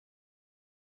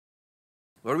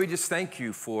Lord, we just thank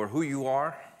you for who you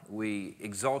are. We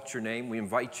exalt your name. We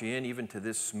invite you in even to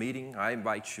this meeting. I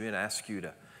invite you in, ask you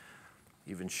to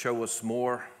even show us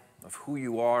more of who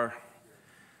you are,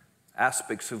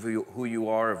 aspects of who you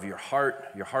are, of your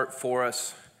heart for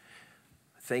us.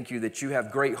 Thank you that you have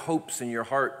great hopes in your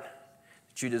heart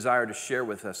that you desire to share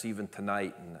with us even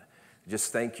tonight. And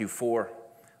just thank you for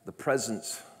the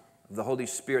presence of the Holy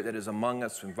Spirit that is among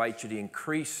us. We invite you to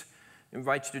increase. We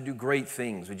invite you to do great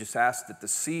things. We just ask that the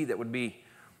seed that would be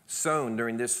sown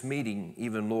during this meeting,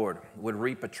 even, Lord, would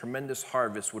reap a tremendous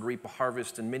harvest, would reap a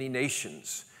harvest in many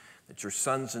nations, that your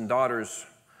sons and daughters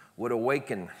would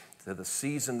awaken to the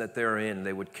season that they're in.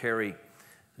 They would carry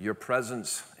your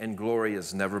presence and glory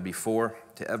as never before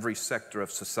to every sector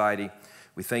of society.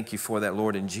 We thank you for that,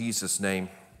 Lord, in Jesus' name.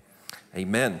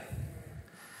 Amen.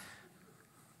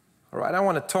 All right, I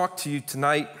want to talk to you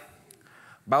tonight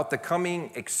about the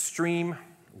coming extreme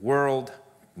world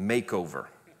makeover.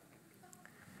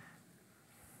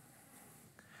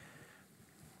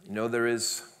 You know,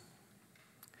 this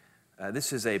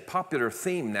is a popular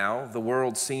theme now. The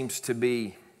world seems to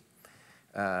be,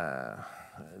 the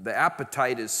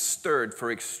appetite is stirred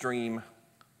for extreme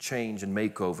change and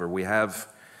makeover. We have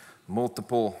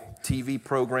multiple TV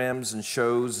programs and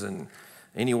shows, and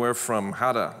anywhere from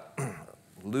how to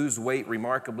lose weight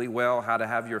remarkably well, how to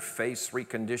have your face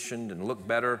reconditioned and look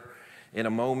better in a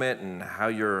moment, and how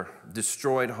your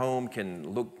destroyed home can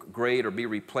look great or be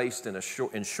replaced in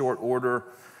short order.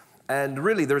 And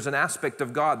really, there's an aspect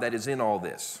of God that is in all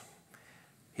this.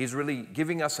 He's really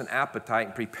giving us an appetite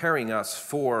and preparing us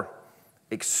for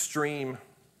extreme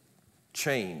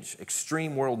change,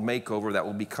 extreme world makeover that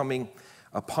will be coming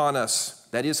upon us,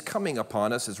 that is coming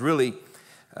upon us. It's really,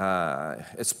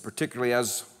 it's particularly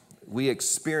as we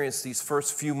experience these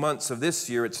first few months of this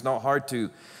year, it's not hard to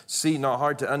see, not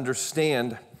hard to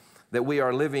understand that we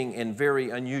are living in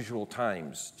very unusual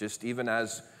times. Just even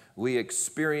as we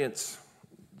experience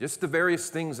just the various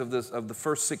things of the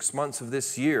first 6 months of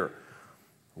this year,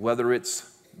 whether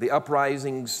it's the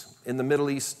uprisings in the Middle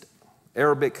East,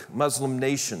 Arabic, Muslim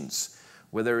nations,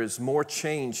 where there is more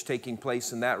change taking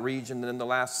place in that region than in the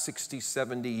last 60,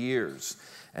 70 years.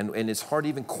 And it's hard to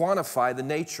even quantify the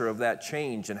nature of that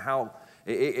change and how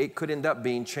it could end up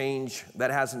being change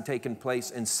that hasn't taken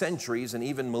place in centuries and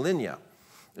even millennia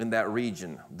in that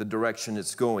region, the direction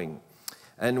it's going.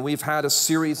 And we've had a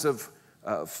series of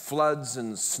floods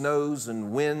and snows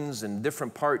and winds in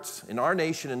different parts in our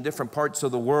nation and different parts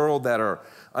of the world that are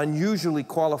unusually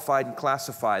qualified and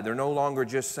classified. They're no longer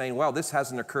just saying, well, this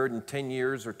hasn't occurred in 10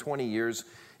 years or 20 years.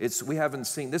 We haven't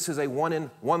seen, this is a 1 in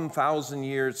 1,000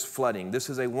 years flooding. This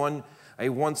is a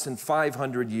once in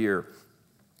 500 year.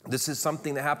 This is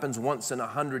something that happens once in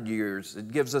 100 years.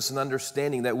 It gives us an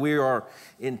understanding that we are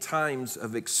in times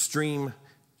of extreme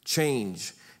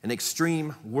change. An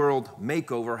extreme world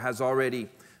makeover has already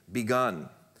begun.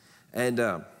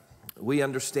 And we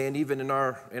understand even in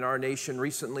our nation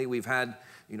recently, we've had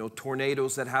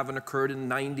tornadoes that haven't occurred in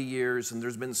 90 years, and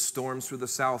there's been storms through the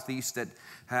southeast that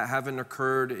haven't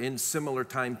occurred in similar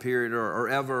time period or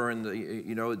ever,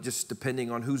 and just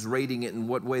depending on who's rating it and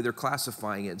what way they're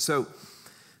classifying it. So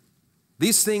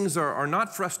these things are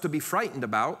not for us to be frightened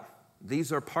about.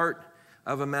 These are part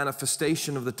of a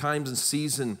manifestation of the times and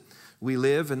season we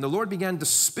live. And the Lord began to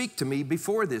speak to me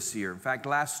before this year. In fact,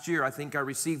 last year, I think I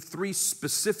received 3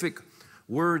 specific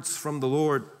words from the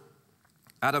Lord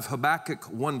out of Habakkuk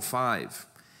 1:5.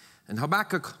 And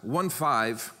Habakkuk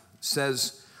 1:5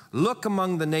 says, "Look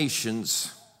among the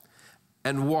nations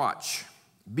and watch.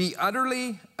 Be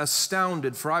utterly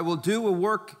astounded, for I will do a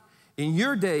work in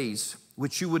your days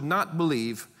which you would not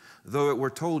believe, though it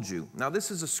were told you." Now, this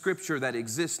is a scripture that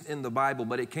exists in the Bible,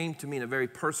 but it came to me in a very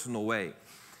personal way.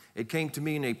 It came to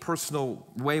me in a personal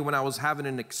way when I was having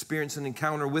an experience, an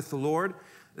encounter with the Lord.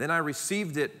 Then I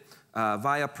received it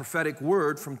via prophetic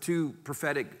word from 2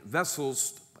 prophetic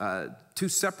vessels, 2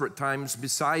 separate times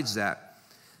besides that.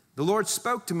 The Lord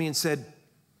spoke to me and says,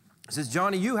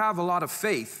 "Johnny, you have a lot of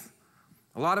faith,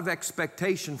 a lot of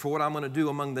expectation for what I'm going to do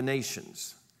among the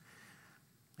nations.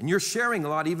 And you're sharing a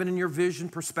lot, even in your vision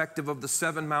perspective of the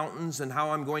 7 mountains and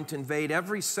how I'm going to invade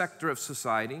every sector of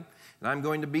society. And I'm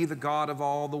going to be the God of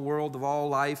all the world, of all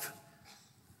life.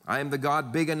 I am the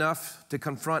God big enough to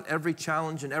confront every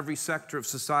challenge in every sector of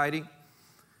society." He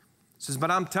says, "But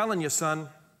I'm telling you, son,"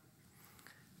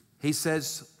 he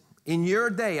says, "in your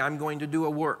day, I'm going to do a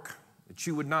work that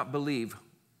you would not believe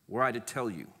were I to tell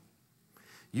you.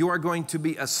 You are going to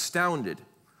be astounded.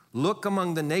 Look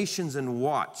among the nations and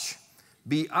watch.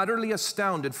 Be utterly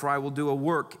astounded, for I will do a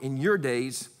work in your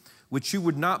days which you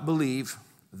would not believe,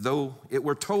 though it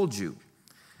were told you."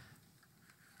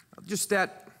 Just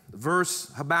that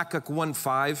verse, Habakkuk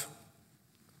 1:5.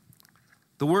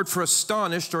 The word for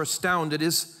astonished or astounded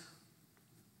is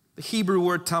the Hebrew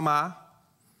word tamah.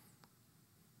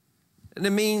 And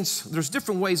it means, there's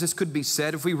different ways this could be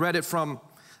said. If we read it from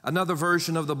another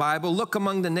version of the Bible, look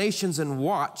among the nations and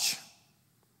watch.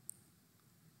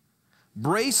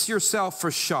 Brace yourself for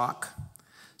shock.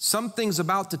 Something's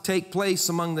about to take place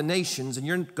among the nations, and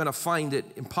you're going to find it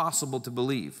impossible to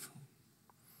believe.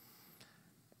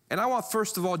 And I want,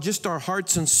 first of all, just our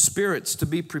hearts and spirits to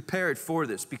be prepared for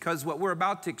this, because what we're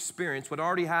about to experience, what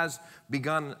already has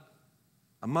begun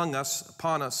among us,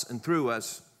 upon us, and through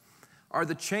us, are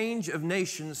the change of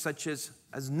nations such as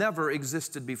has never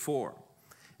existed before.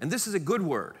 And this is a good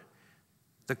word.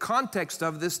 The context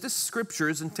of this scripture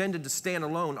is intended to stand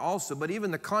alone also, but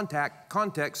even the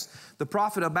context, the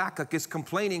prophet Habakkuk is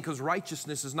complaining because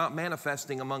righteousness is not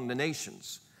manifesting among the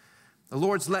nations. The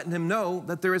Lord's letting him know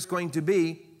that there is going to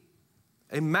be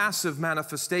a massive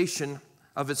manifestation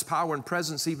of His power and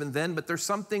presence even then, but there's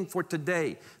something for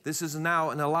today. This is now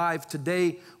an alive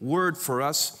today word for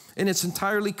us, and it's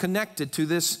entirely connected to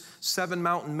this seven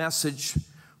mountain message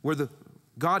where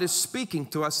God is speaking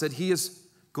to us that He is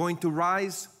going to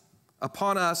rise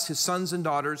upon us, His sons and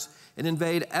daughters, and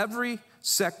invade every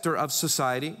sector of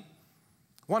society.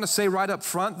 I want to say right up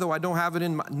front, though I don't have it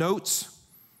in my notes,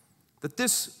 that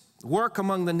this work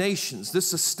among the nations,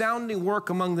 this astounding work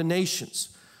among the nations,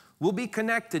 will be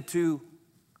connected to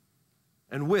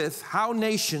and with how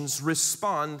nations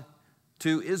respond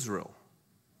to Israel.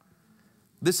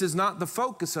 This is not the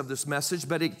focus of this message,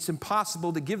 but it's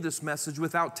impossible to give this message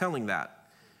without telling that.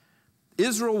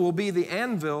 Israel will be the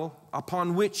anvil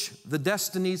upon which the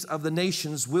destinies of the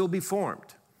nations will be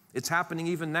formed. It's happening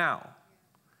even now.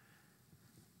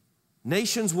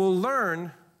 Nations will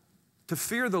learn to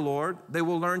fear the Lord. They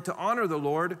will learn to honor the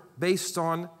Lord based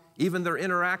on even their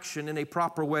interaction in a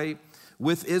proper way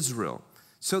with Israel.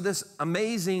 So this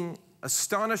amazing,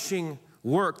 astonishing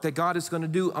work that God is going to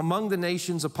do among the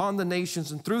nations, upon the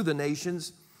nations, and through the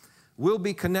nations will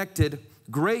be connected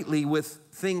greatly with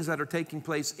things that are taking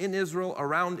place in Israel,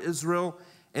 around Israel,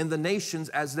 and the nations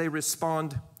as they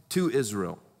respond to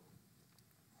Israel.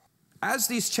 As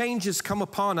these changes come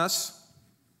upon us,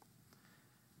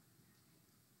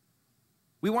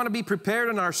 we want to be prepared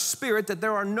in our spirit that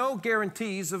there are no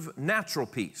guarantees of natural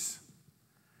peace.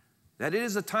 That it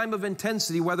is a time of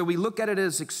intensity, whether we look at it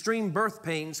as extreme birth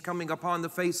pains coming upon the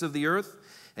face of the earth,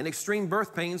 and extreme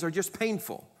birth pains are just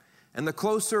painful. And the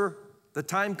closer the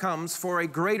time comes for a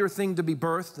greater thing to be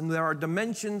birthed, and there are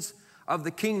dimensions of the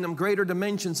kingdom, greater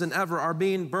dimensions than ever are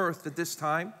being birthed at this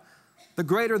time, the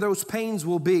greater those pains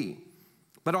will be.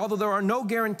 But although there are no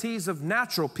guarantees of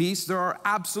natural peace, there are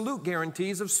absolute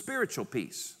guarantees of spiritual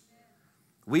peace.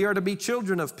 We are to be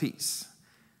children of peace.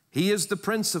 He is the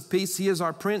Prince of Peace. He is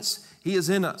our Prince. He is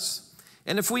in us.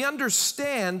 And if we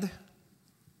understand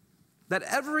that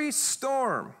every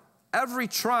storm, every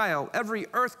trial, every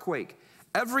earthquake,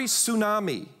 every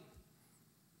tsunami,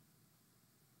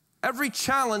 every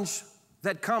challenge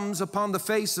that comes upon the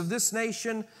face of this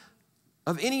nation,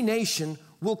 of any nation,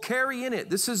 will carry in it.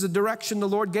 This is the direction the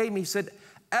Lord gave me. He said,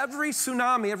 every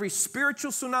tsunami, every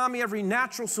spiritual tsunami, every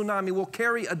natural tsunami will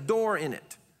carry a door in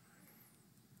it.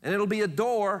 And it'll be a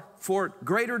door for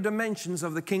greater dimensions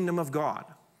of the kingdom of God.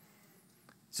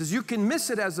 He says you can miss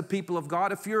it as a people of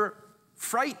God if you're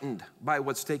frightened by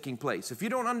what's taking place. If you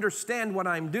don't understand what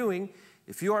I'm doing,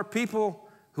 if you are people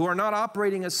who are not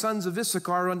operating as sons of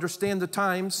Issachar who understand the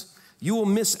times, you will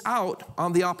miss out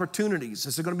on the opportunities.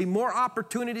 There's going to be more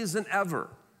opportunities than ever.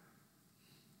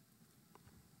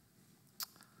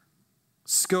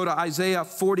 Let's go to Isaiah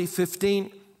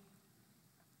 40:15.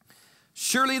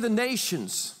 Surely the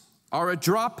nations are a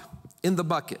drop in the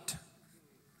bucket.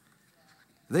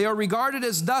 They are regarded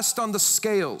as dust on the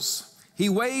scales. He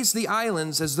weighs the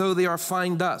islands as though they are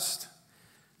fine dust.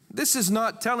 This is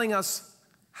not telling us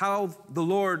how the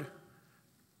Lord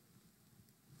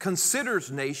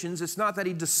considers nations. It's not that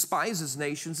He despises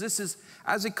nations. This is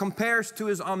as it compares to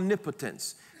His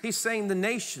omnipotence. He's saying the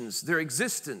nations, their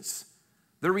existence,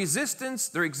 their resistance,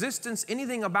 their existence,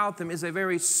 anything about them is a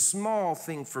very small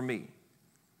thing for me.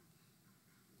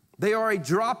 They are a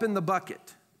drop in the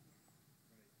bucket.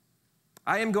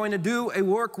 I am going to do a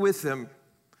work with them,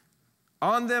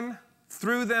 on them,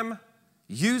 through them,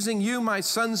 using you, my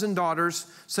sons and daughters,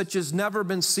 such as never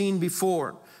been seen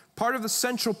before. Part of the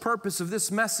central purpose of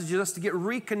this message is us to get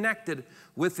reconnected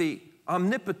with the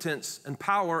omnipotence and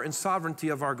power and sovereignty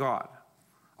of our God.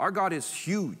 Our God is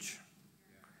huge.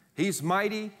 He's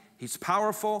mighty. He's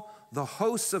powerful. The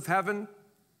hosts of heaven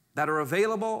that are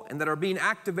available and that are being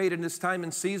activated in this time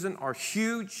and season are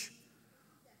huge.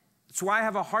 That's why I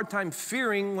have a hard time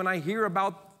fearing when I hear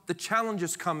about the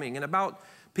challenges coming and about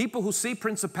people who see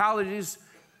principalities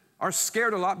are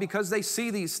scared a lot because they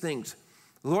see these things.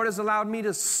 The Lord has allowed me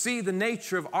to see the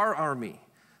nature of our army,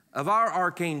 of our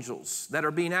archangels that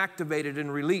are being activated and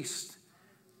released.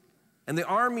 And the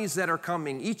armies that are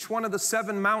coming, each one of the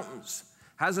 7 mountains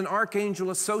has an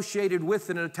archangel associated with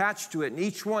it and attached to it. And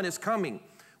each one is coming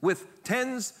with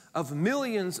tens of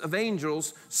millions of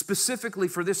angels specifically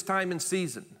for this time and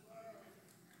season.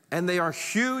 And they are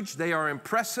huge, they are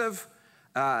impressive,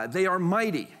 they are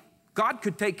mighty. God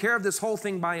could take care of this whole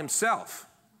thing by himself.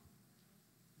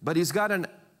 But he's got a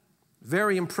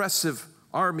very impressive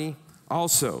army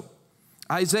also.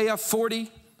 Isaiah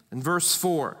 40 and verse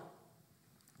 4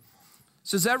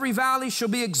 says, every valley shall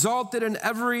be exalted and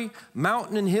every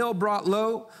mountain and hill brought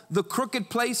low. The crooked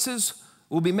places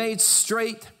will be made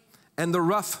straight and the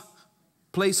rough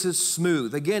places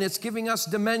smooth. Again, it's giving us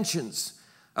dimensions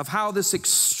of how this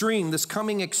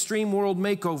coming extreme world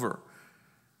makeover.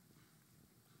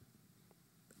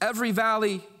 Every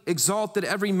valley exalted,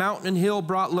 every mountain and hill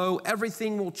brought low.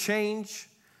 Everything will change.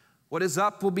 What is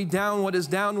up will be down. What is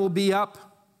down will be up.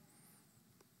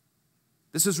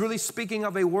 This is really speaking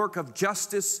of a work of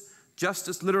justice.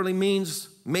 Justice literally means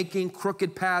making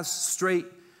crooked paths straight.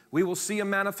 We will see a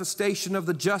manifestation of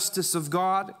the justice of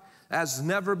God as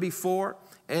never before.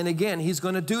 And again, he's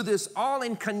going to do this all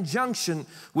in conjunction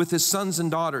with his sons and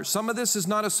daughters. Some of this is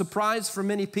not a surprise for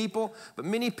many people, but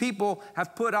many people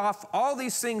have put off all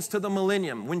these things to the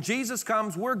millennium. When Jesus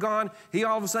comes, we're gone. He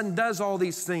all of a sudden does all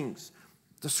these things.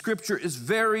 The scripture is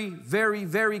very, very,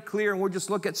 very clear, and we'll just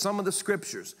look at some of the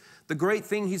scriptures. The great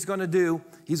thing he's going to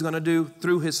do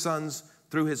through his sons,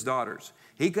 through his daughters.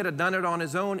 He could have done it on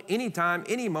his own anytime,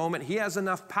 any moment. He has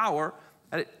enough power.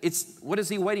 What is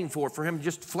he waiting for? For him to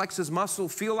just flex his muscle,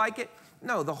 feel like it?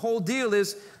 No, the whole deal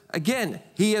is, again,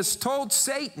 he has told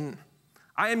Satan,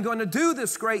 I am going to do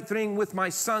this great thing with my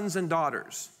sons and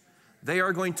daughters. They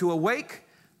are going to awake,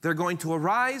 they're going to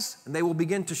arise, and they will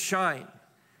begin to shine.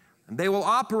 And they will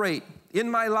operate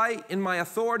in my light, in my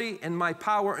authority, in my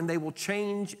power, and they will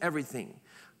change everything.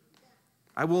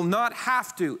 I will not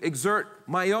have to exert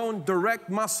my own direct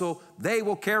muscle. They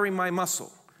will carry my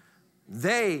muscle.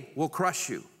 They will crush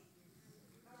you.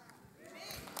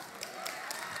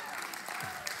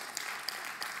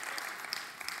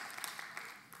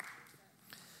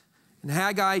 In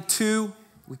Haggai 2,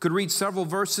 we could read several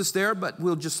verses there, but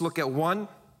we'll just look at one.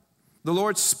 The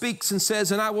Lord speaks and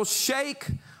says, and I will shake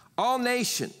all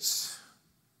nations,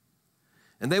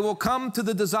 and they will come to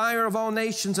the desire of all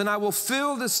nations, and I will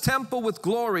fill this temple with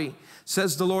glory,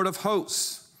 says the Lord of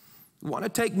hosts. We want to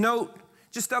take note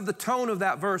just of the tone of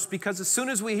that verse, because as soon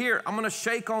as we hear, I'm going to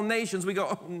shake all nations, we go,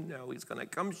 oh no, he's going to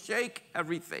come shake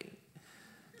everything.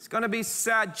 It's going to be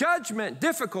sad, judgment,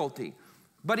 difficulty.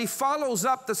 But he follows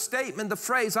up the statement, the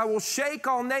phrase, I will shake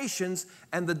all nations,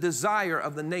 and the desire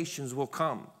of the nations will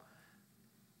come.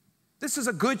 This is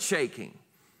a good shaking.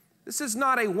 This is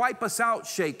not a wipe us out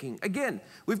shaking. Again,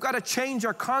 we've got to change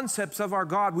our concepts of our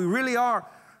God. We really are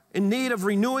in need of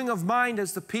renewing of mind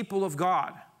as the people of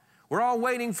God. We're all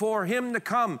waiting for him to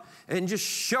come and just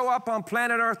show up on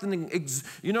planet Earth and,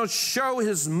 show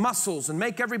his muscles and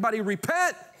make everybody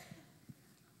repent.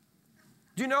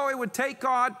 Do you know it would take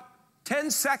God 10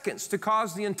 seconds to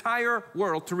cause the entire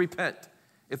world to repent?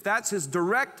 If that's his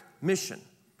direct mission.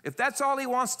 If that's all he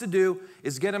wants to do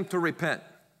is get them to repent.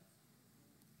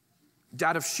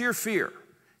 Out of sheer fear.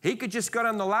 He could just go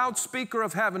on the loudspeaker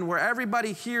of heaven where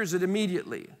everybody hears it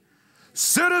immediately.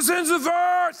 Citizens of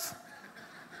earth,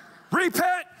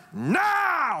 repent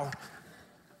now!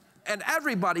 And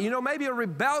everybody, maybe a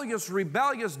rebellious,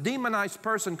 demonized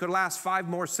person could last 5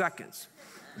 more seconds.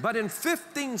 But in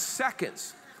 15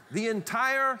 seconds, the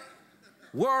entire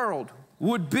world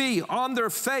would be on their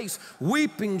face,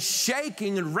 weeping,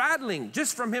 shaking, and rattling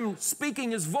just from him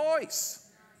speaking his voice.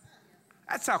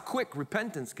 That's how quick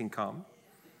repentance can come.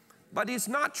 But he's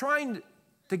not trying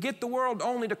to get the world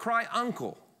only to cry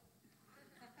uncle.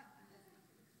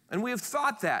 And we have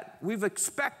thought that. We've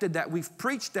expected that. We've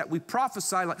preached that. We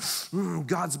prophesy like,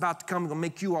 God's about to come and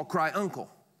make you all cry uncle.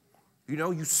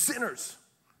 You sinners.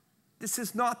 This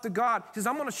is not the God. He says,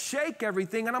 I'm going to shake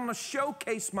everything and I'm going to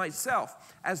showcase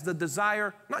myself as the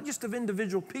desire, not just of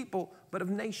individual people, but of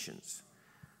nations.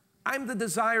 I'm the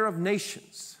desire of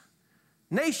nations.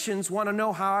 Nations want to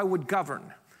know how I would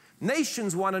govern.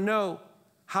 Nations want to know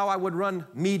how I would run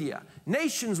media.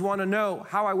 Nations want to know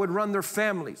how I would run their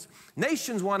families.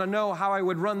 Nations want to know how I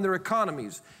would run their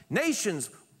economies. Nations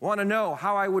want to know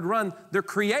how I would run their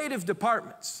creative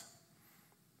departments.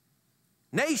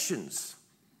 Nations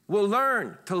will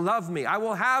learn to love me. I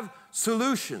will have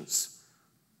solutions.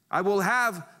 I will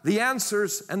have the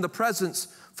answers and the presence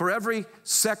for every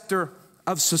sector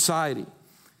of society.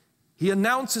 He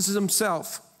announces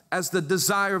himself as the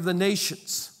desire of the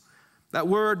nations. That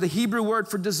word, the Hebrew word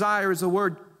for desire, is a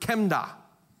word chemda.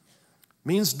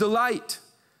 Means delight,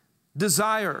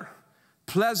 desire,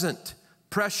 pleasant,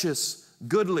 precious,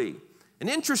 goodly. And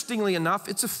interestingly enough,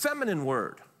 it's a feminine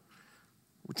word,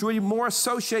 which we more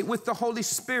associate with the Holy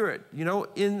Spirit. You know,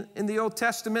 in the Old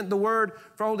Testament, the word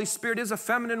for Holy Spirit is a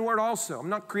feminine word also. I'm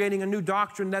not creating a new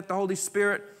doctrine that the Holy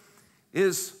Spirit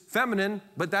is feminine,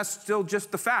 but that's still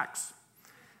just the facts.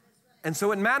 And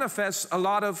so it manifests a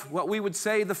lot of what we would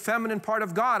say the feminine part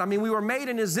of God. I mean, we were made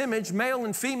in His image, male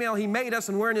and female. He made us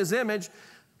and we're in His image.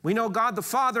 We know God the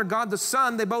Father, God the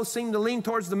Son, they both seem to lean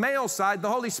towards the male side. The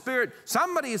Holy Spirit,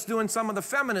 somebody is doing some of the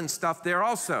feminine stuff there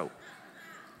also.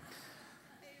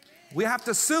 We have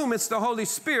to assume it's the Holy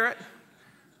Spirit.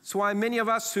 That's why many of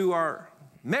us who are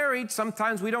married,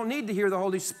 sometimes we don't need to hear the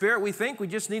Holy Spirit. We think we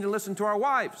just need to listen to our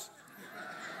wives.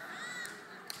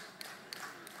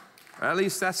 Or at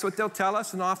least that's what they'll tell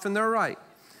us, and often they're right.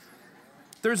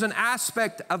 There's an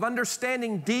aspect of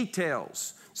understanding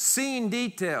details, seeing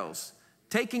details,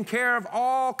 taking care of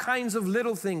all kinds of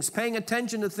little things, paying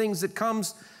attention to things that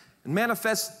comes and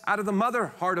manifests out of the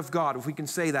mother heart of God, if we can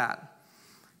say that.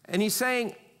 And he's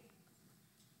saying,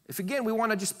 if again, we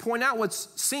want to just point out what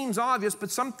seems obvious, but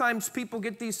sometimes people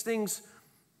get these things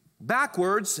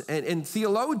backwards, and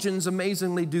theologians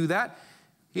amazingly do that.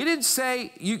 He didn't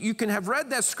say, you can have read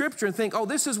that scripture and think, oh,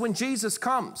 this is when Jesus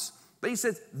comes. But he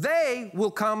says, they will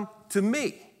come to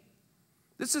me.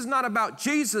 This is not about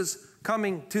Jesus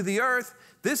coming to the earth.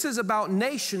 This is about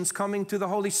nations coming to the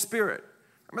Holy Spirit.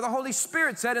 Remember, the Holy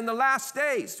Spirit said in the last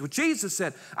days, what Jesus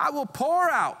said, I will pour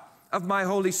out of my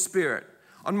Holy Spirit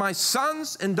on my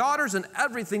sons and daughters, and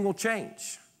everything will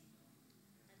change.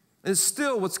 It's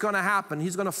still what's going to happen.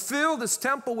 He's going to fill this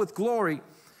temple with glory,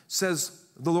 says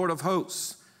the Lord of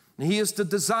hosts. And He is the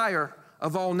desire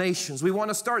of all nations. We want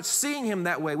to start seeing Him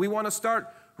that way. We want to start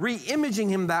re-imaging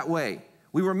Him that way.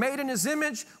 We were made in His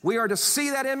image. We are to see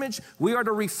that image. We are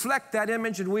to reflect that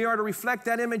image, and we are to reflect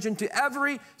that image into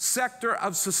every sector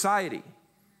of society.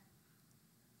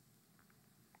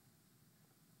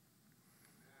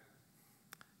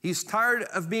 He's tired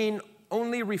of being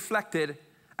only reflected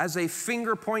as a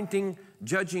finger-pointing,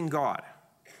 judging God.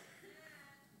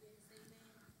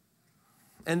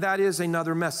 And that is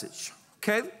another message.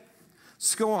 Okay?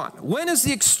 Let's go on. When is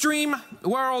the extreme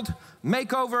world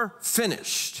makeover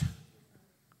finished?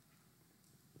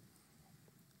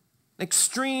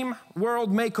 Extreme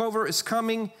world makeover is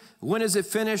coming. When is it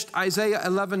finished? Isaiah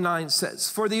 11:9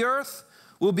 says, for the earth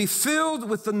will be filled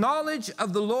with the knowledge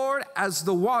of the Lord as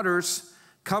the waters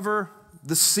cover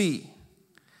the sea.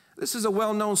 This is a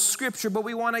well-known scripture, but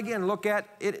we want to again look at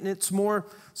it in its more,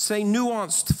 say,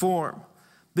 nuanced form.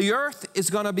 The earth is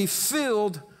going to be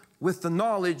filled with the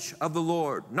knowledge of the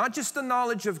Lord. Not just the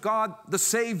knowledge of God, the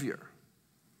Savior.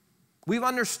 We've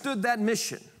understood that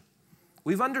mission.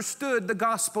 We've understood the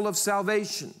gospel of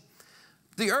salvation.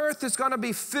 The earth is going to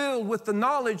be filled with the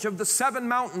knowledge of the seven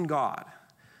mountain God,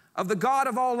 of the God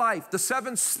of all life, the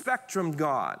seven spectrum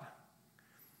God.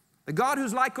 The God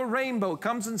who's like a rainbow,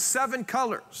 comes in 7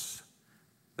 colors.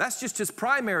 That's just His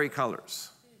primary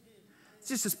colors. It's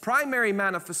just His primary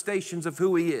manifestations of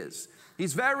who He is.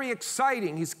 He's very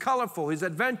exciting. He's colorful. He's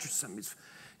adventuresome. He's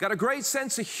got a great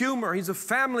sense of humor. He's a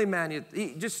family man.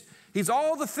 He's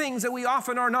all the things that we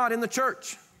often are not in the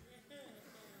church.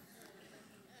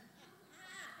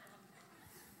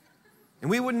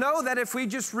 And we would know that if we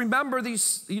just remember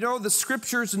these, the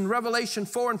scriptures in Revelation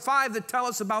 4 and 5 that tell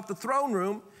us about the throne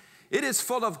room. It is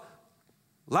full of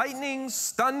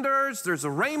lightnings, thunders, there's a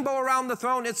rainbow around the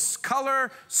throne. It's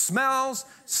color, smells,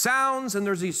 sounds, and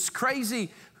there's these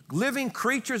crazy living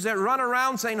creatures that run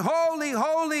around saying, holy,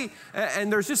 holy.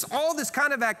 And there's just all this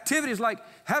kind of activities, like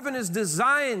heaven is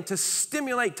designed to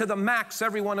stimulate to the max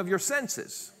every one of your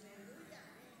senses.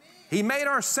 He made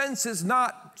our senses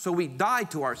not so we die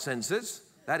to our senses.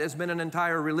 That has been an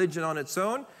entire religion on its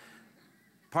own.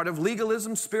 Part of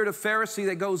legalism, spirit of Pharisee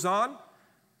that goes on.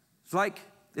 It's like,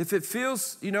 if it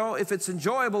feels, if it's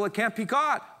enjoyable, it can't be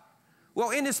God. Well,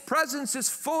 in His presence is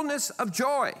fullness of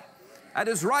joy. At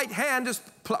His right hand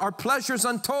are pleasures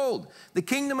untold. The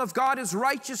kingdom of God is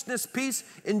righteousness, peace,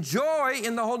 and joy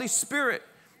in the Holy Spirit.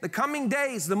 The coming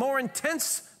days, the more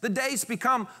intense the days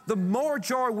become, the more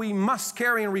joy we must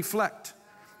carry and reflect.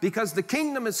 Because the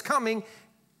kingdom is coming,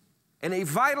 and a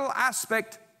vital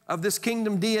aspect of this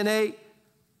kingdom DNA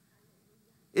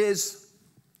is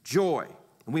joy.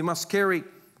 And we must carry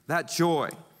that joy.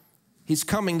 He's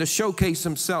coming to showcase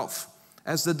himself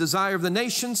as the desire of the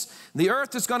nations. The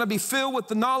earth is going to be filled with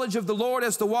the knowledge of the Lord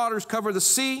as the waters cover the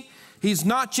sea. He's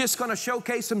not just going to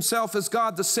showcase himself as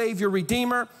God, the Savior,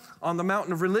 Redeemer on the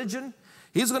mountain of religion.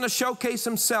 He's going to showcase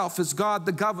himself as God,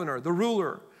 the governor, the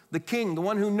ruler, the king, the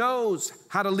one who knows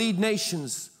how to lead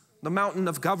nations, the mountain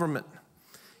of government.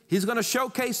 He's going to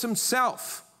showcase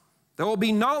himself. There will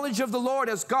be knowledge of the Lord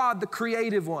as God, the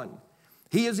creative one.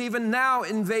 He is even now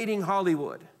invading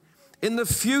Hollywood. In the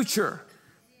future,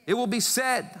 it will be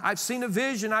said, I've seen a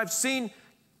vision, I've seen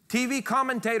TV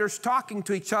commentators talking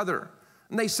to each other.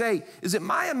 And they say, is it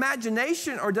my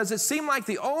imagination, or does it seem like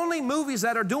the only movies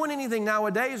that are doing anything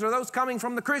nowadays are those coming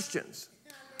from the Christians?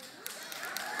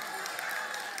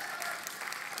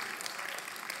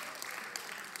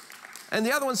 And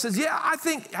the other one says, yeah, I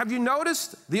think, have you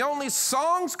noticed the only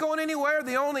songs going anywhere,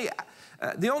 the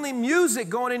only music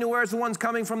going anywhere is the ones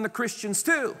coming from the Christians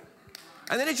too.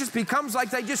 And then it just becomes like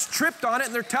they just tripped on it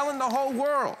and they're telling the whole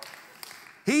world.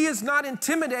 He is not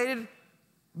intimidated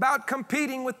about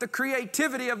competing with the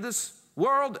creativity of this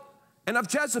world and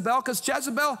of Jezebel, because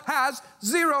Jezebel has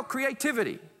zero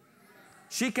creativity.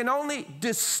 She can only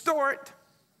distort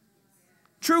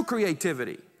true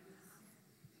creativity.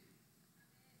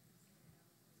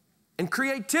 And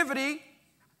creativity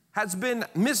has been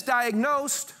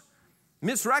misdiagnosed,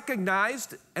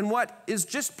 misrecognized, and what is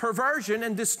just perversion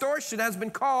and distortion has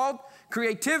been called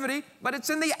creativity, but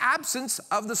it's in the absence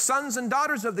of the sons and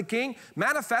daughters of the King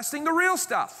manifesting the real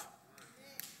stuff.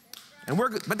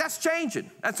 But that's changing.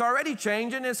 That's already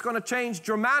changing. It's going to change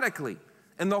dramatically.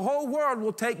 And the whole world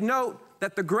will take note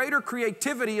that the greater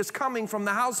creativity is coming from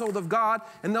the household of God,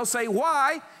 and they'll say,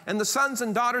 why? And the sons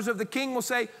and daughters of the King will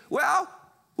say, well,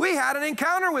 we had an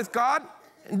encounter with God,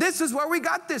 and this is where we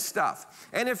got this stuff.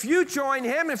 And if you join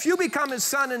him, if you become his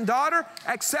son and daughter,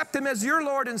 accept him as your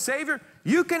Lord and Savior,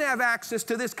 you can have access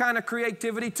to this kind of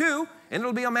creativity too, and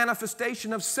it'll be a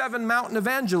manifestation of 7 mountain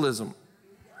evangelism.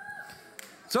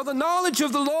 So the knowledge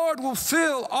of the Lord will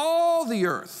fill all the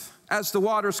earth as the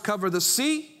waters cover the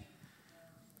sea.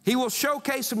 He will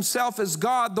showcase himself as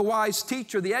God, the wise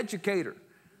teacher, the educator.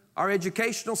 Our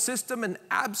educational system in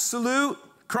absolute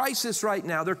crisis right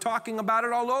now. They're talking about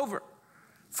it all over.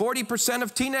 40%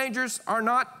 of teenagers are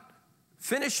not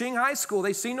finishing high school.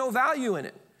 They see no value in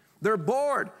it. They're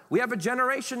bored. We have a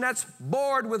generation that's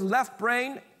bored with left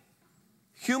brain,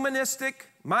 humanistic,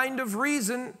 mind of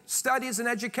reason studies and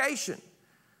education.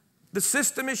 The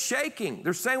system is shaking.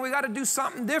 They're saying we got to do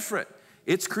something different.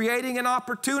 It's creating an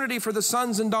opportunity for the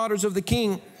sons and daughters of the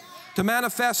King to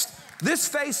manifest this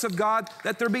face of God,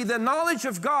 that there be the knowledge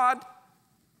of God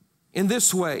in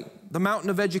this way, the mountain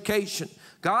of education.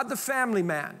 God, the family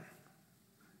man,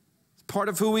 part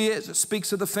of who he is. It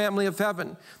speaks of the family of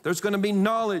heaven. There's going to be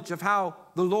knowledge of how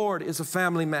the Lord is a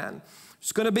family man.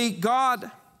 It's going to be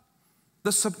God,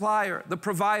 the supplier, the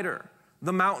provider,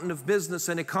 the mountain of business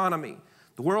and economy.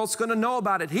 The world's going to know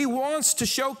about it. He wants to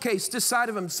showcase this side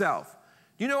of himself.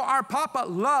 You know, our Papa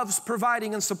loves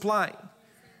providing and supplying.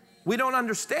 We don't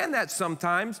understand that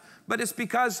sometimes, but it's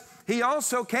because he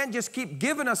also can't just keep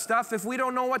giving us stuff if we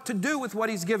don't know what to do with what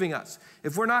he's giving us.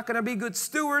 If we're not going to be good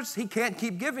stewards, he can't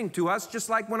keep giving to us, just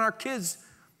like when our kids,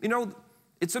 you know,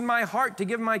 it's in my heart to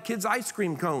give my kids ice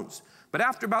cream cones. But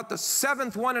after about the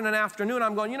 7th one in an afternoon,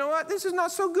 I'm going, you know what? This is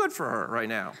not so good for her right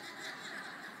now.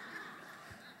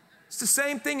 It's the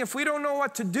same thing. If we don't know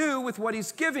what to do with what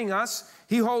he's giving us,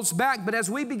 he holds back. But as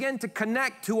we begin to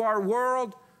connect to our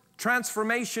world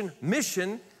transformation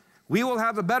mission, we will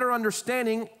have a better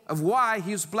understanding of why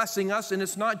he's blessing us, and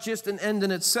it's not just an end in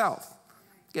itself.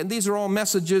 Again, these are all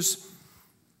messages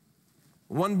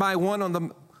one by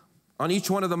one on each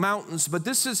one of the mountains, but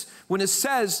this is when it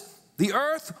says, the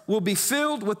earth will be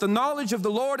filled with the knowledge of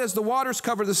the Lord as the waters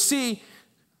cover the sea.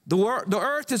 The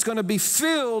earth is going to be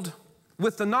filled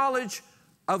with the knowledge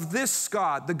of this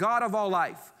God, the God of all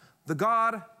life, the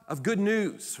God of good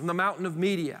news from the mountain of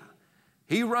Media.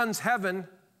 He runs heaven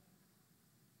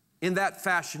in that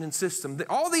fashion and system.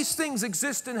 All these things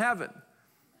exist in heaven.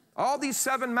 All these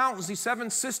 7 mountains, these 7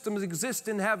 systems exist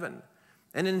in heaven.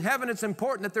 And in heaven, it's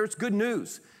important that there's good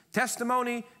news.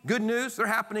 Testimony, good news, they're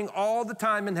happening all the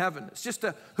time in heaven. It's just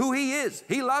who he is.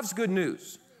 He loves good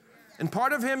news. And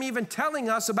part of him even telling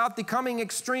us about the coming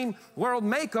extreme world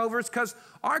makeover is because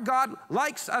our God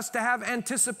likes us to have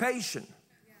anticipation.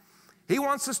 He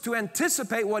wants us to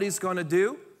anticipate what he's going to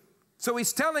do. So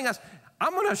he's telling us,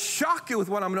 I'm going to shock you with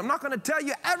what I'm going to do. I'm not going to tell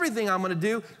you everything I'm going to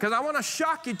do because I want to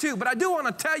shock you too. But I do want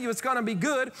to tell you it's going to be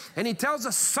good. And he tells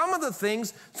us some of the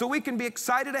things so we can be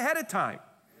excited ahead of time.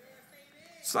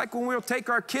 It's like when we'll take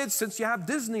our kids, since you have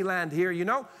Disneyland here, you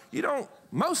don't,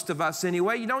 most of us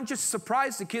anyway, you don't just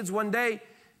surprise the kids one day,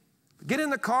 get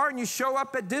in the car and you show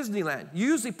up at Disneyland. You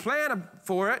usually plan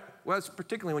for it, well, it's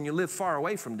particularly when you live far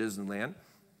away from Disneyland.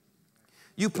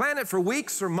 You plan it for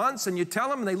weeks or months, and you tell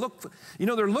them, and they look,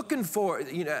 they're looking for,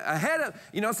 ahead of,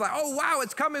 it's like, oh, wow,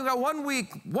 it's coming, 1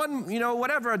 week,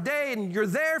 whatever, a day, and you're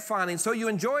there finally. And so you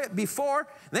enjoy it before,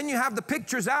 then you have the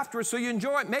pictures afterwards, so you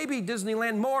enjoy it, maybe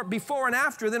Disneyland more before and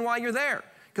after than while you're there,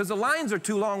 because the lines are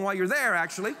too long while you're there,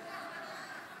 actually.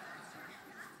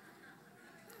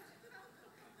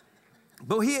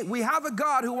 But we have a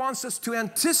God who wants us to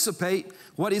anticipate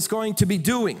what He's going to be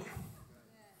doing.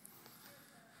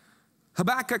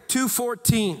 Habakkuk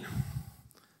 2:14,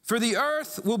 for the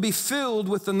earth will be filled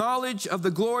with the knowledge of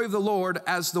the glory of the Lord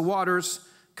as the waters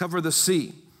cover the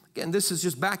sea. Again, this is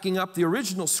just backing up the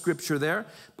original scripture there,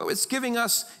 but it's giving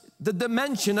us the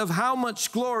dimension of how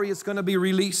much glory is going to be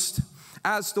released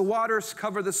as the waters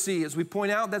cover the sea. As we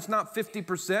point out, that's not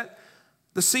 50%.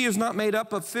 The sea is not made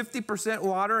up of 50%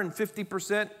 water and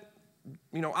 50%,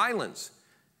 islands.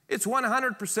 It's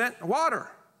 100%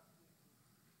 water.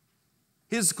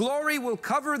 His glory will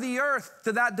cover the earth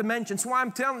to that dimension. So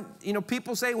I'm telling,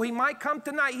 people say, well, He might come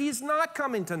tonight. He's not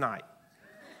coming tonight.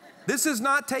 This is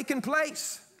not taking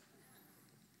place.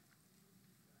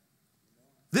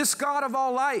 This God of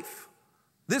all life,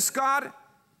 this God,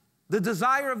 the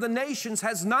desire of the nations,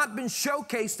 has not been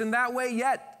showcased in that way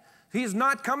yet. He's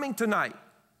not coming tonight.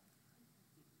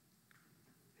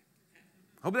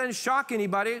 Hope that didn't shock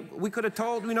anybody. We could have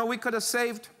told, we could have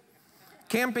saved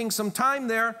camping some time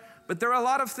there. But there are a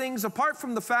lot of things, apart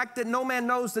from the fact that no man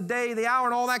knows the day, the hour,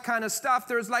 and all that kind of stuff,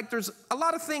 there's a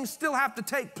lot of things still have to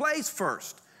take place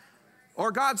first.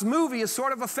 Or God's movie is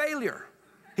sort of a failure.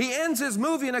 He ends His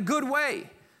movie in a good way.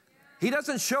 He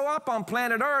doesn't show up on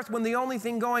planet Earth when the only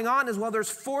thing going on is, well, there's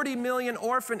 40 million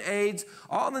orphan aids.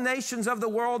 All the nations of the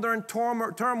world are in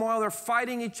turmoil. They're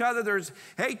fighting each other. There's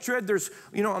hatred. There's,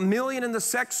 1 million in the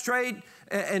sex trade.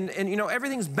 And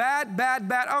everything's bad, bad,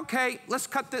 bad. Okay, let's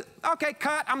cut this. Okay,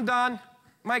 cut, I'm done.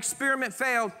 My experiment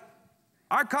failed.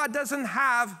 Our God doesn't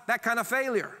have that kind of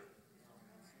failure.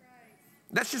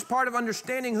 That's just part of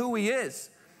understanding who He is.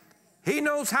 He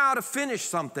knows how to finish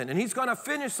something, and He's going to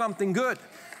finish something good,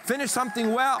 finish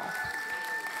something well.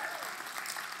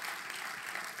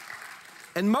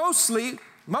 And mostly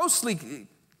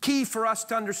key for us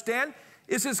to understand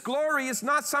is His glory is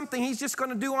not something He's just going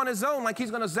to do on His own, like He's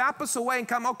going to zap us away and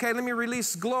come, okay, let me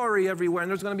release glory everywhere,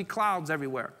 and there's going to be clouds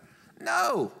everywhere.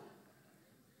 No.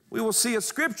 We will see a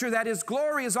scripture that His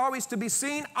glory is always to be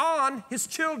seen on His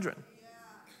children.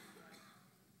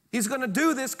 He's going to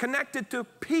do this connected to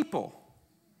people.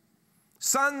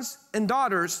 Sons and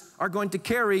daughters are going to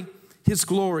carry His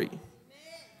glory.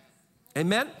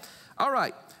 Amen? All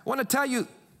right. I want to tell you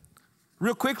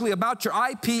real quickly about your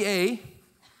IPA.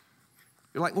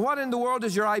 You're like, what in the world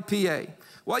is your IPA?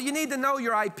 Well, you need to know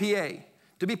your IPA.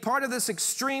 To be part of this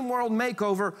extreme world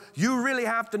makeover, you really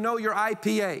have to know your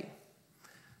IPA.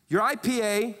 Your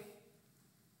IPA,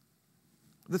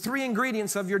 the 3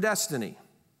 ingredients of your destiny.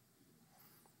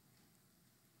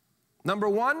 Number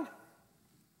 1,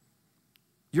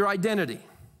 your identity.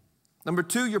 Number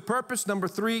 2, your purpose. Number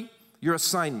 3, your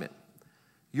assignment.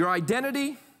 Your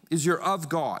identity is you're of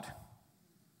God.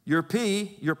 Your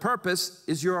P, your purpose,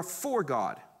 is you're for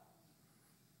God.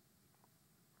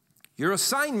 Your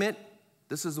assignment,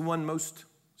 this is the one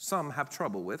some have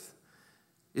trouble with,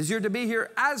 is you're to be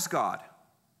here as God.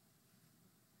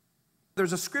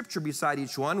 There's a scripture beside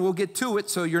each one. We'll get to it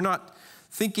so you're not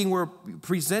thinking we're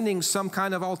presenting some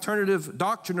kind of alternative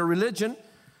doctrine or religion.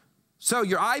 So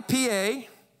your IPA,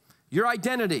 your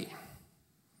identity.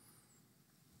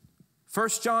 1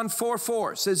 John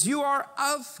 4:4 says, you are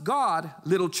of God,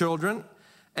 little children,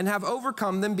 and have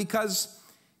overcome them, because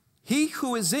He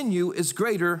who is in you is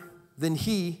greater than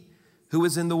he who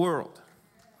is in the world.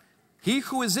 He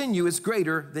who is in you is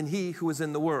greater than he who is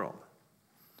in the world.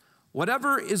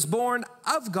 Whatever is born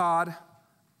of God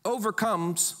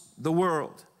overcomes the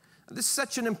world. This is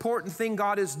such an important thing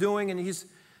God is doing, and He's,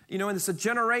 and it's a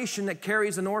generation that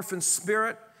carries an orphan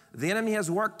spirit. The enemy has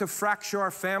worked to fracture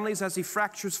our families. As he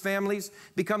fractures families,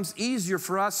 it becomes easier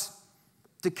for us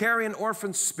to carry an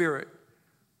orphan spirit,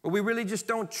 where we really just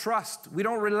don't trust. We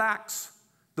don't relax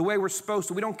the way we're supposed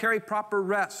to. We don't carry proper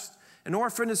rest. An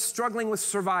orphan is struggling with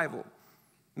survival.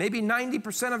 Maybe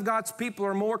 90% of God's people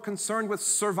are more concerned with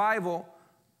survival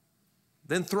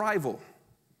than thrival.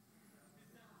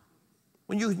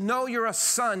 When you know you're a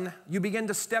son, you begin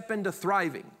to step into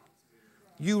thriving.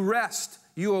 You rest,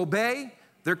 you obey.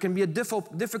 There can be a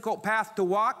difficult path to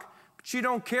walk, but you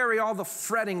don't carry all the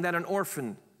fretting that an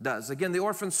orphan does. Again, the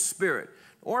orphan spirit.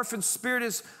 Orphan spirit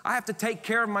is, I have to take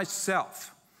care of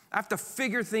myself. I have to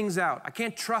figure things out. I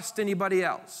can't trust anybody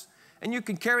else. And you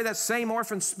can carry that same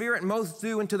orphan spirit, and most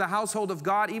do, into the household of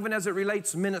God, even as it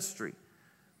relates ministry.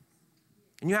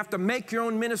 And you have to make your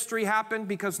own ministry happen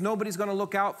because nobody's going to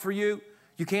look out for you.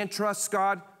 You can't trust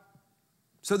God.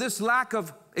 So this lack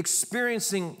of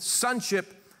experiencing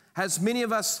sonship has many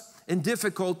of us in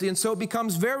difficulty, and so it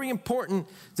becomes very important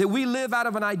that we live out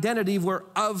of an identity where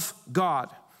of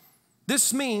God.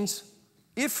 This means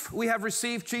if we have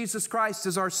received Jesus Christ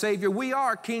as our Savior, we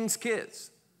are King's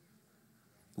kids.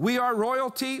 We are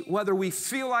royalty whether we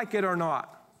feel like it or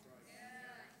not.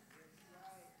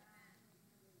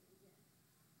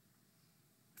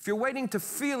 If you're waiting to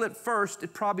feel it first,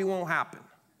 it probably won't happen.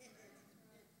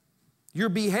 Your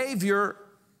behavior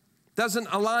doesn't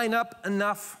align up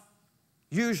enough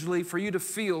usually for you to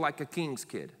feel like a king's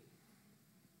kid.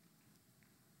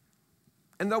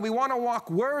 And though we want to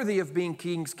walk worthy of being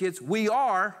king's kids, we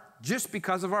are just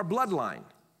because of our bloodline.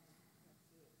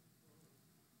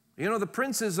 You know, the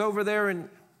princes over there in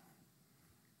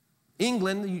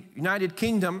England, the United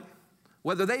Kingdom,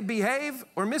 whether they behave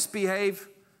or misbehave,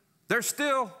 they're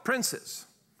still princes.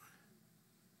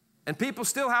 And people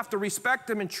still have to respect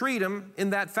them and treat them in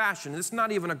that fashion. It's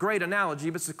not even a great analogy,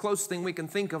 but it's the closest thing we can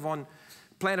think of on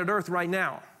planet Earth right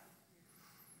now.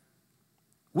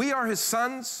 We are his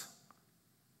sons.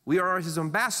 We are his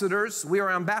ambassadors. We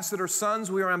are ambassador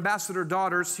sons. We are ambassador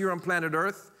daughters here on planet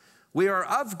Earth. We are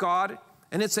of God,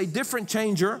 and it's a difference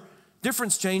changer,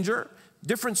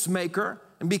 difference maker.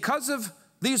 And because of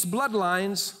these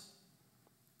bloodlines,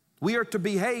 we are to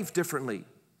behave differently.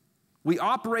 We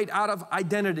operate out of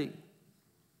identity.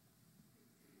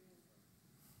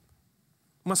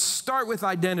 Must start with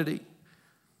identity.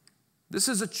 This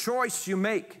is a choice you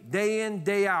make day in,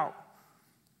 day out.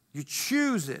 You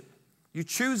choose it. You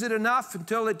choose it enough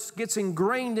until it gets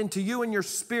ingrained into you and your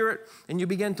spirit, and you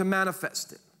begin to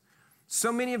manifest it.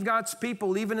 So many of God's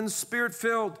people, even in the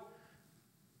spirit-filled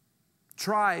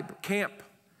tribe, camp,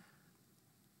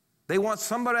 they want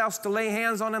somebody else to lay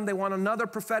hands on them. They want another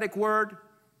prophetic word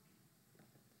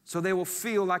so they will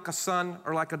feel like a son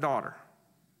or like a daughter.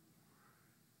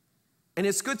 And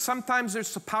it's good. Sometimes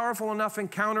there's a powerful enough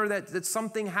encounter that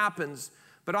something happens,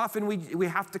 but often we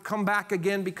have to come back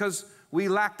again because we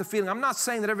lack the feeling. I'm not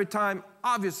saying that every time,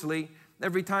 obviously,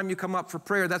 every time you come up for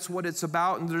prayer, that's what it's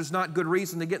about, and there's not good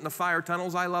reason to get in the fire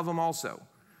tunnels. I love them also.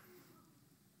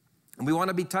 And we want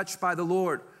to be touched by the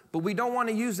Lord. But we don't want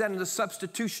to use that in a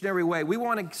substitutionary way. We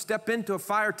want to step into a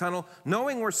fire tunnel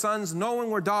knowing we're sons, knowing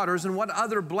we're daughters, and what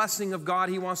other blessing of God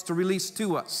he wants to release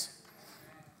to us.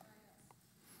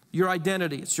 Your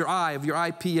identity, it's your I of your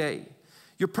IPA.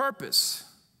 Your purpose.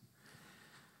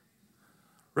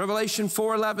 Revelation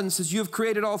 4:11 says, you have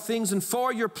created all things, and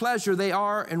for your pleasure they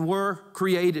are and were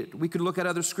created. We could look at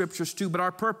other scriptures too, but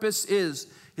our purpose is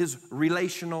his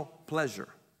relational pleasure.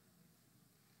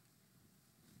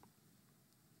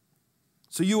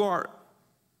 So you are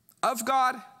of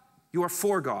God, you are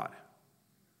for God.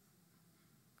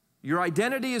 Your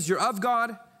identity is you're of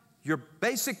God. Your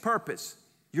basic purpose,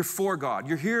 you're for God.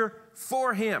 You're here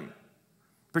for him.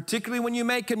 Particularly when you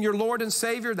make him your Lord and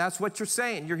Savior, that's what you're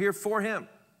saying. You're here for him.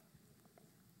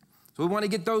 So we want to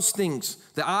get those things,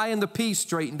 the I and the P,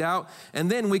 straightened out, and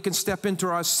then we can step into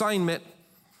our assignment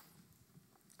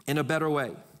in a better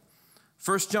way.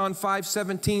 1 John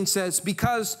 5:17 says,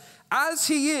 because as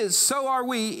he is, so are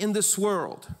we in this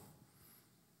world.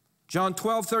 John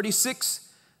 12:36,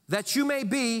 that you may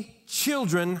be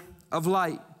children of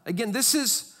light. Again, this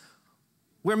is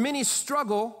where many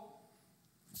struggle,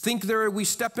 think we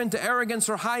step into arrogance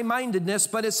or high-mindedness,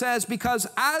 but it says, because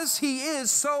as he is,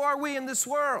 so are we in this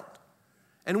world.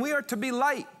 And we are to be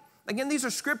light. Again, these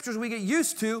are scriptures we get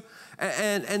used to,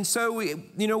 and so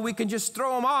we can just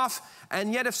throw them off.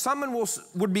 And yet if someone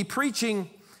would be preaching,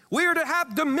 we are to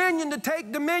have dominion, to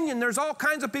take dominion. There's all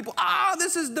kinds of people,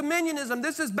 this is dominionism.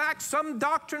 This is back some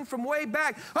doctrine from way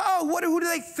back. Who do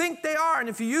they think they are? And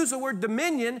if you use the word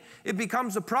dominion, it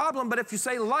becomes a problem. But if you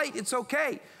say light, it's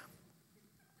okay.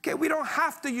 Okay, we don't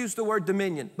have to use the word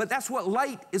dominion, but that's what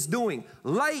light is doing.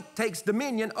 Light takes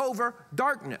dominion over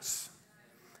darkness.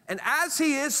 And as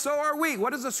he is, so are we.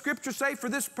 What does the scripture say? For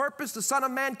this purpose the Son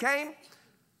of Man came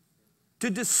to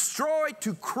destroy,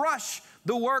 to crush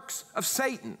the works of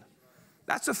Satan.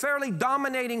 That's a fairly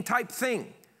dominating type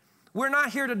thing. We're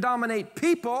not here to dominate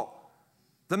people.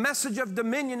 The message of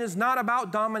dominion is not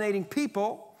about dominating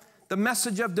people. The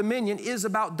message of dominion is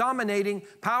about dominating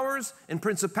powers and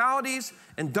principalities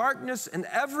and darkness and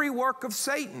every work of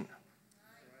Satan.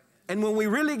 And when we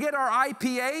really get our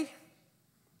IPA,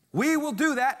 We will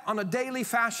do that on a daily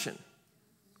fashion.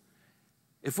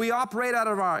 If we operate out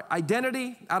of our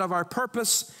identity, out of our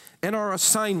purpose, and our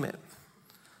assignment.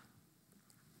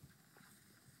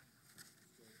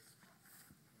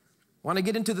 I want to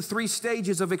get into the 3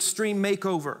 stages of extreme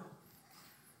makeover.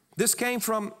 This came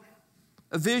from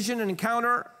a vision, an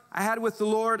encounter I had with the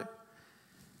Lord.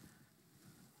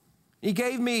 He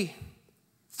gave me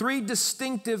 3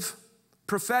 distinctive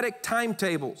prophetic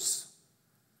timetables.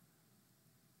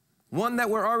 1 that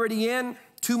we're already in,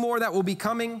 2 more that will be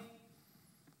coming.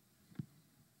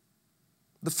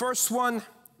 The first one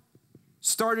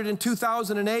started in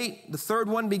 2008. The third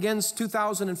one begins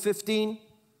 2015.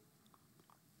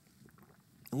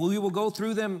 We will go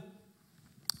through them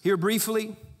here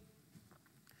briefly.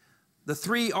 The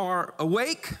 3 are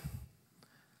awake,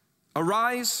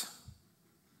 arise,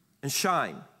 and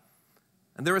shine.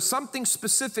 And there is something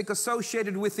specific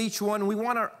associated with each one. We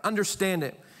want to understand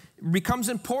it. It becomes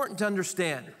important to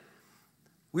understand.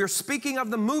 We are speaking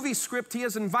of the movie script He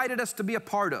has invited us to be a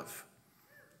part of.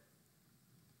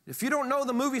 If you don't know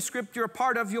the movie script you're a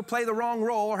part of, you'll play the wrong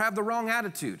role or have the wrong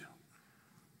attitude.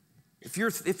 If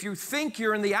you think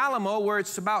you're in the Alamo where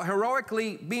it's about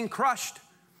heroically being crushed,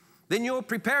 then you'll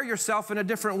prepare yourself in a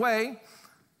different way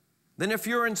than if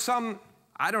you're in some,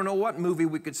 I don't know what movie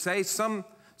we could say, some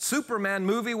Superman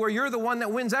movie where you're the one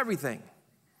that wins everything.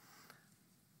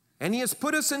 And He has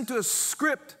put us into a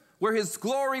script where His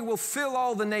glory will fill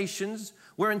all the nations,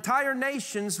 where entire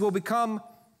nations will become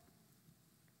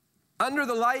under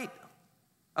the light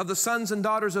of the sons and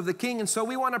daughters of the King. And so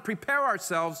we want to prepare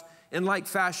ourselves in like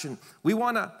fashion. We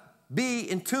want to be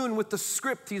in tune with the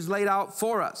script He's laid out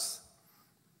for us.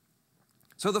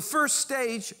 So the first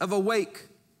stage of awake,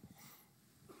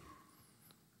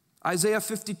 Isaiah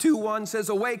 52:1 says,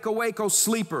 "Awake, awake, O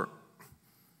sleeper."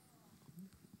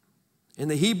 In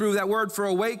the Hebrew, that word for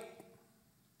awake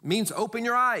means open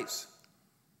your eyes.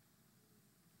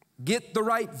 Get the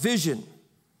right vision.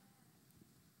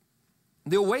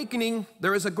 The awakening,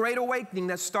 there is a great awakening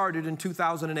that started in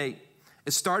 2008.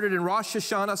 It started in Rosh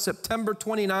Hashanah, September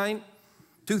 29,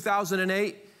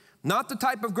 2008. Not the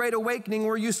type of great awakening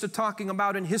we're used to talking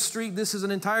about in history. This is an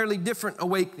entirely different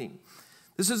awakening.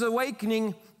 This is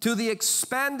awakening to the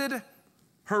expanded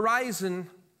horizon,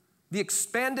 the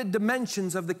expanded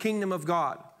dimensions of the kingdom of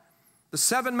God. The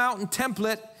 7-mountain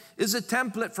template is a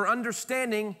template for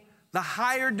understanding the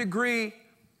higher degree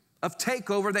of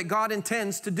takeover that God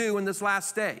intends to do in this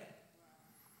last day.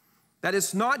 That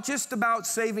it's not just about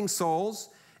saving souls.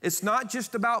 It's not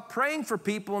just about praying for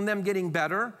people and them getting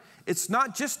better. It's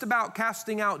not just about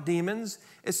casting out demons.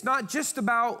 It's not just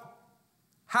about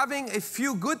having a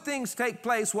few good things take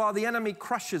place while the enemy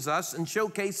crushes us and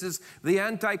showcases the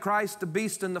Antichrist, the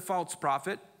beast, and the false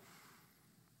prophet.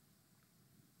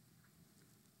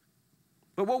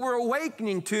 But what we're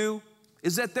awakening to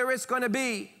is that there is going to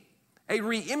be a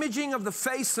re-imaging of the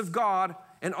face of God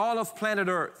in all of planet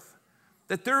Earth.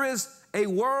 That there is a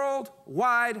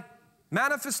worldwide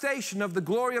manifestation of the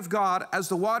glory of God as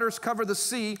the waters cover the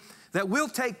sea that will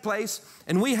take place,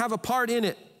 and we have a part in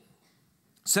it.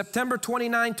 September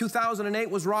 29, 2008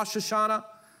 was Rosh Hashanah.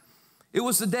 It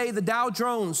was the day the Dow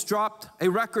Jones dropped a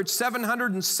record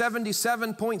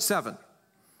 777.7.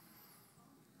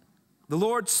 The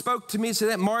Lord spoke to me, so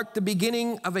that marked the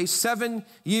beginning of a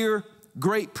 7-year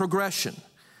great progression.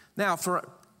 Now, for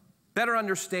better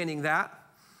understanding that,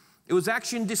 it was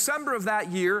actually in December of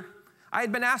that year, I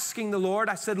had been asking the Lord,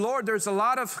 I said, Lord, there's a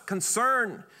lot of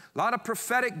concern, a lot of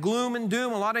prophetic gloom and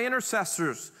doom, a lot of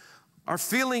intercessors are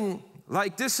feeling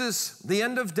like this is the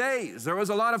end of days. There was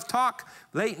a lot of talk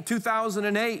late in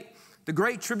 2008. The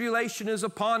Great Tribulation is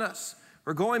upon us.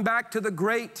 We're going back to the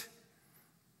Great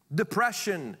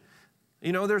Depression.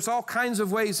 You know, there's all kinds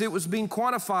of ways it was being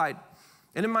quantified.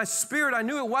 And in my spirit, I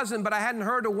knew it wasn't, but I hadn't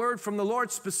heard a word from the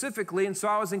Lord specifically, and so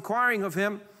I was inquiring of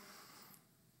Him.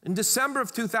 In December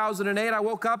of 2008, I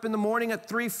woke up in the morning at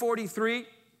 3:43.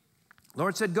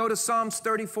 Lord said, go to Psalms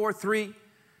 34:3. It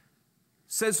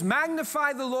says,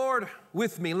 magnify the Lord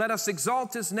with me. Let us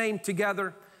exalt His name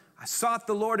together. I sought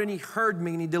the Lord, and He heard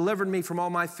me, and He delivered me from all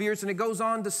my fears. And it goes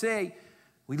on to say,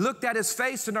 we looked at His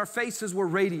face, and our faces were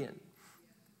radiant.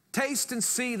 Taste and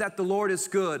see that the Lord is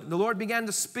good. And the Lord began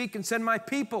to speak and said, my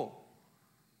people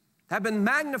have been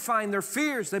magnifying their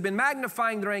fears. They've been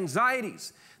magnifying their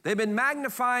anxieties. They've been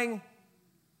magnifying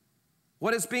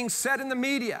what is being said in the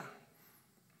media.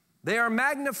 They are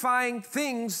magnifying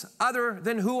things other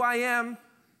than who I am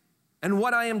and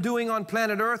what I am doing on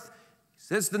planet Earth. He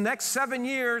says the next 7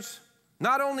 years,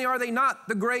 not only are they not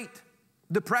the Great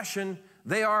Depression,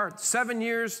 they are 7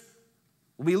 years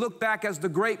we look back as the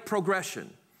Great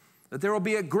Progression. that there will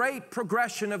be a great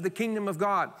progression of the kingdom of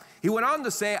God. He went on to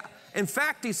say, in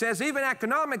fact, he says, even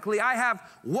economically, I have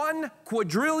 $1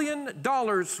 quadrillion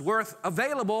worth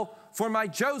available for my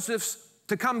Josephs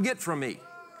to come get from me.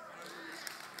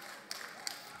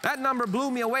 That number blew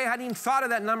me away. I hadn't even thought of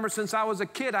that number since I was a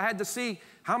kid. I had to see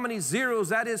how many zeros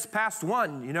that is past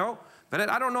 1, you know. But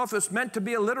I don't know if it's meant to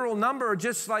be a literal number or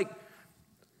just like,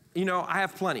 you know, I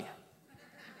have plenty.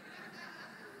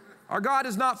 Our God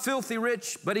is not filthy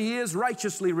rich, but He is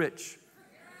righteously rich.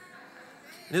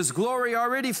 And His glory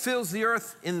already fills the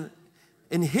earth in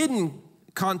hidden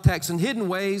contexts, in hidden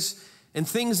ways, and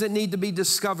things that need to be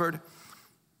discovered.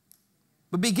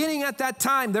 But beginning at that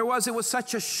time, it was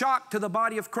such a shock to the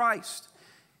body of Christ.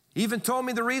 He even told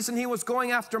me the reason He was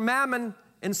going after mammon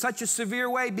in such a severe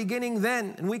way beginning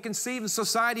then. And we can see the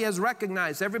society has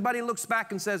recognized. Everybody looks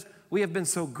back and says, we have been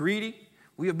so greedy.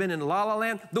 We have been in la-la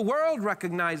land. The world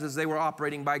recognizes they were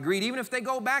operating by greed, even if they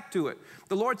go back to it.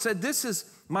 The Lord said, this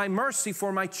is my mercy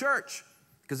for my church,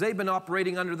 because they've been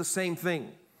operating under the same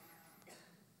thing.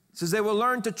 He says, they will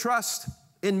learn to trust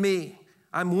in me.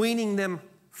 I'm weaning them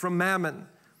from mammon,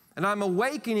 and I'm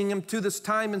awakening them to this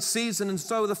time and season. And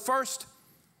so the first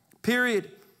period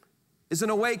is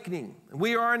an awakening.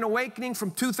 We are in awakening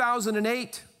from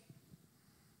 2008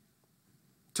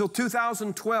 till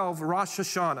 2012, Rosh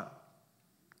Hashanah.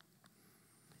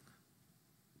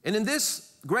 And in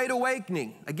this great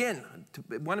awakening, again,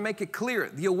 I want to make it clear,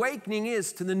 the awakening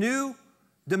is to the new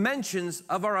dimensions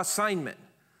of our assignment.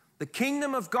 The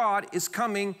kingdom of God is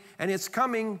coming, and it's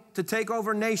coming to take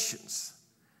over nations.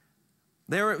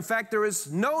 In fact, there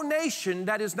is no nation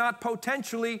that is not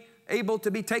potentially able to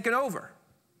be taken over.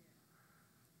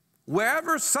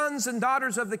 Wherever sons and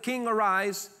daughters of the King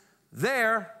arise,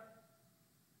 then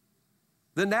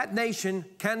that nation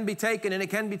can be taken, and it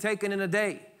can be taken in a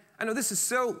day. I know this is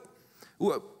so,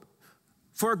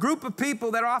 for a group of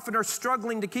people that often are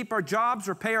struggling to keep our jobs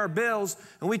or pay our bills,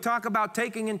 and we talk about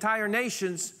taking entire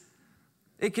nations,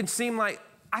 it can seem like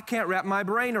I can't wrap my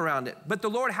brain around it. But the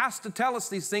Lord has to tell us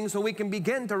these things so we can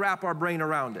begin to wrap our brain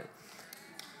around it.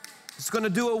 It's going to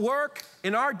do a work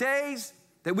in our days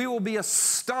that we will be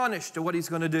astonished at what He's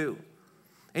going to do.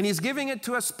 And He's giving it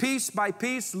to us piece by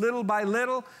piece, little by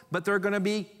little, but there are going to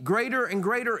be greater and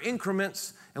greater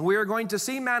increments, and we are going to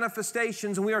see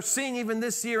manifestations, and we are seeing even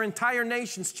this year entire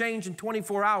nations change in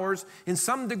 24 hours in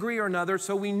some degree or another,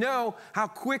 so we know how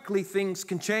quickly things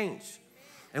can change.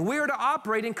 And we are to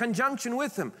operate in conjunction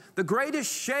with Him. The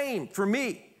greatest shame for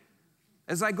me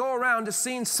as I go around is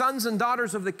seeing sons and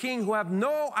daughters of the King who have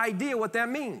no idea what that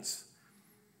means,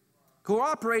 who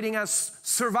are operating as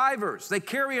survivors. They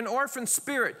carry an orphan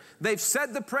spirit. They've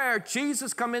said the prayer,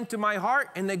 Jesus, come into my heart,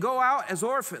 and they go out as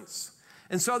orphans.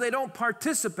 And so they don't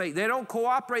participate, they don't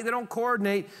cooperate, they don't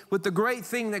coordinate with the great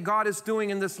thing that God is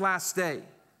doing in this last day.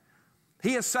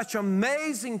 He has such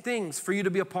amazing things for you to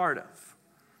be a part of.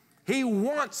 He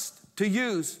wants to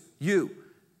use you.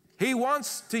 He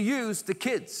wants to use the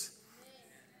kids.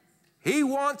 He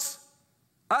wants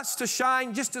us to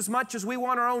shine just as much as we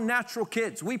want our own natural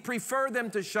kids. We prefer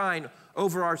them to shine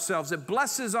over ourselves. It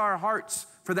blesses our hearts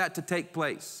for that to take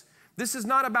place. This is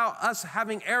not about us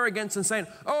having arrogance and saying,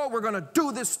 oh, we're going to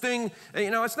do this thing.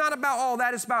 You know, it's not about all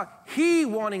that. It's about He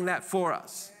wanting that for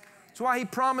us. That's why He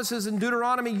promises in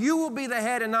Deuteronomy, you will be the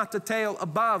head and not the tail,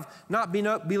 above, not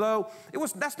below.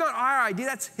 That's not our idea.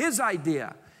 That's His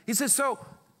idea. He says, so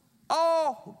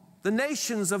all the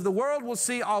nations of the world will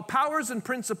see, all powers and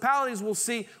principalities will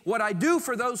see what I do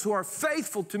for those who are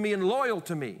faithful to me and loyal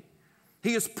to me.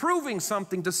 He is proving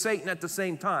something to Satan at the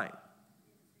same time.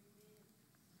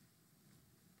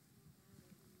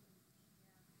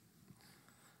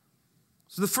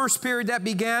 So the first period that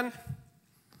began,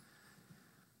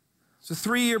 it's a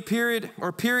 3-year period,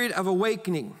 or period of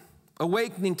awakening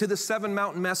to the seven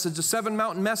mountain message. The seven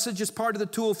mountain message is part of the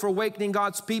tool for awakening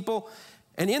God's people.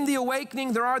 And in the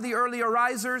awakening, there are the early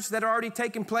arisers that are already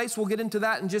taking place. We'll get into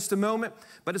that in just a moment.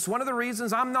 But it's one of the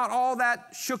reasons I'm not all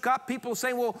that shook up. People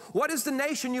say, well, what is the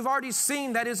nation you've already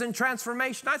seen that is in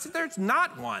transformation? I said, there's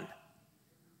not one.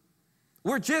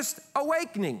 We're just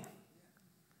awakening.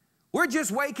 We're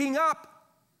just waking up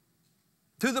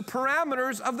to the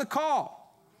parameters of the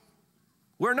call.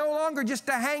 We're no longer just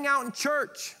to hang out in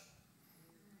church.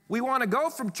 We want to go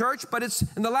from church, but it's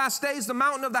in the last days, the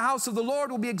mountain of the house of the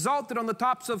Lord will be exalted on the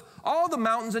tops of all the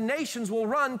mountains, and nations will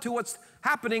run to what's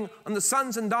happening on the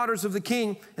sons and daughters of the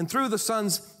King and through the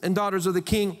sons and daughters of the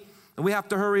King. And we have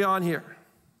to hurry on here.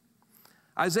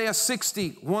 Isaiah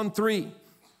 60, 1-3.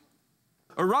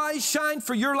 Arise, shine,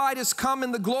 for your light is come,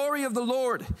 and the glory of the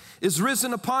Lord is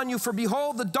risen upon you. For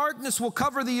behold, the darkness will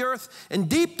cover the earth, and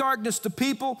deep darkness the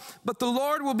people, but the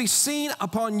Lord will be seen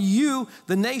upon you.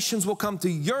 The nations will come to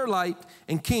your light,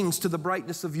 and kings to the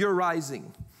brightness of your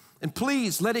rising. And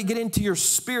please let it get into your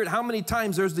spirit how many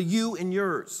times there's the you in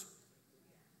yours.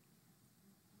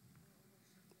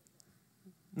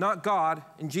 Not God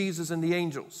and Jesus and the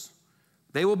angels.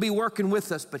 They will be working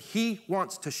with us, but He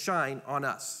wants to shine on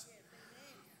us.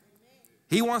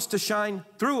 He wants to shine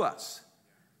through us.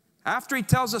 After He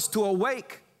tells us to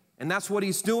awake, and that's what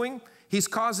He's doing, He's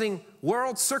causing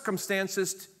world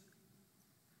circumstances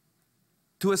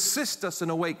to assist us in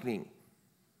awakening.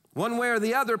 One way or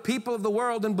the other, people of the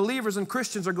world and believers and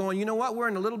Christians are going, you know what, we're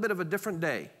in a little bit of a different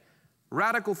day.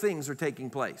 Radical things are taking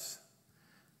place.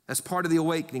 That's part of the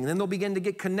awakening. And then they'll begin to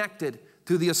get connected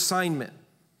to the assignment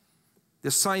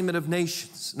of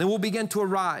nations. And then we'll begin to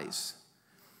arise.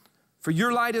 For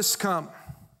your light has come.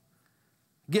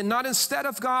 Again, not instead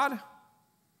of God,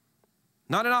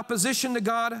 not in opposition to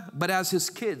God, but as His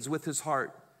kids with His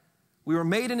heart. We were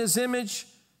made in His image.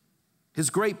 His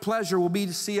great pleasure will be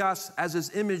to see us as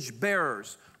His image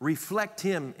bearers reflect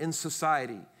Him in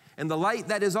society. And the light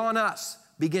that is on us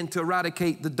begin to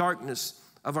eradicate the darkness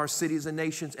of our cities and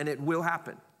nations, and it will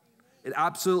happen. It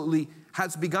absolutely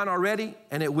has begun already,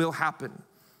 and it will happen.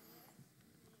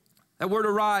 That word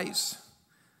arise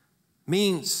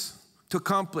means to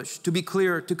accomplish, to be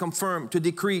clear, to confirm, to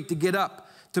decree, to get up,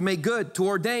 to make good, to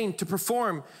ordain, to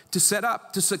perform, to set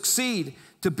up, to succeed,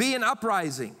 to be an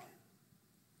uprising.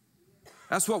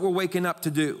 That's what we're waking up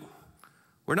to do.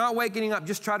 We're not waking up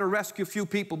just try to rescue a few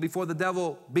people before the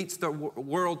devil beats the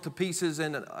world to pieces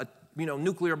and a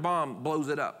nuclear bomb blows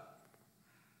it up.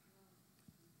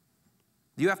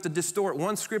 You have to distort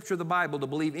one scripture of the Bible to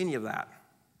believe any of that.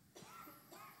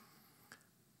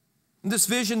 This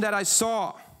vision that I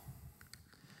saw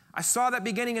that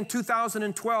beginning in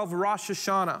 2012, Rosh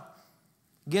Hashanah.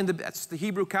 Again, that's the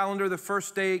Hebrew calendar, the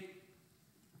first day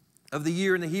of the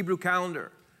year in the Hebrew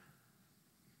calendar.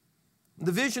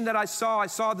 The vision that I saw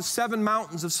the 7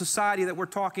 mountains of society that we're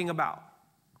talking about.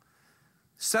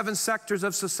 7 sectors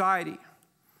of society: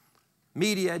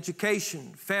 media,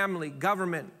 education, family,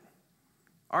 government,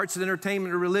 arts and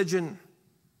entertainment, or religion.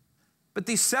 But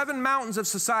these 7 mountains of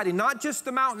society, not just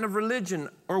the mountain of religion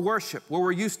or worship, where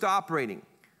we're used to operating,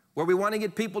 where we want to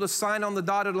get people to sign on the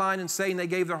dotted line and saying they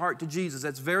gave their heart to Jesus.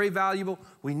 That's very valuable.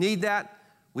 We need that.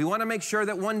 We want to make sure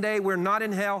that one day we're not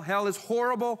in hell. Hell is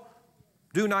horrible.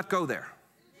 Do not go there.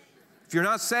 If you're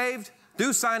not saved,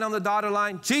 do sign on the dotted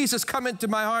line. Jesus, come into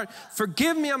my heart.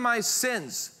 Forgive me of my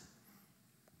sins.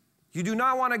 You do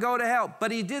not want to go to hell.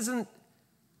 But He isn't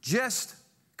just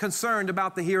concerned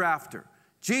about the hereafter.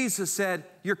 Jesus said,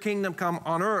 your kingdom come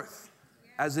on earth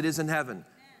as it is in heaven.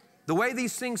 The way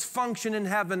these things function in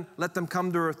heaven, let them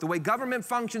come to earth. The way government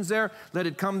functions there, let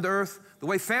it come to earth. The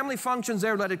way family functions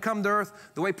there, let it come to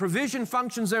earth. The way provision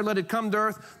functions there, let it come to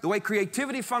earth. The way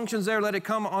creativity functions there, let it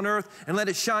come on earth. And let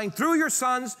it shine through your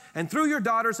sons and through your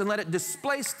daughters, and let it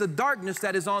displace the darkness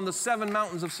that is on the 7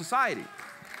 mountains of society.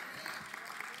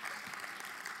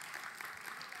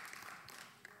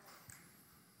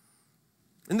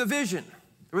 In the vision,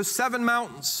 there was 7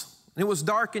 mountains, and it was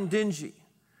dark and dingy.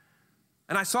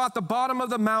 And I saw at the bottom of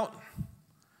the mountain,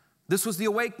 this was the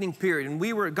awakening period, and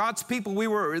we were, God's people, we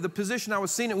were, the position I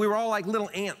was seeing it, we were all like little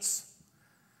ants.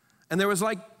 And there was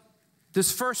like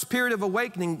this first period of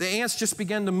awakening, the ants just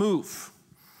began to move.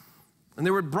 And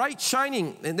they were bright,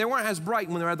 shining, and they weren't as bright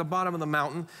when they were at the bottom of the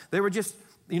mountain. They were just,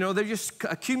 they're just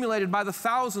accumulated by the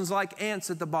thousands like ants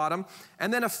at the bottom.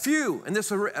 And then a few, in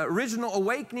this original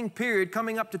awakening period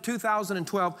coming up to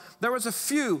 2012, there was a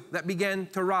few that began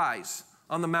to rise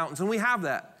on the mountains. And we have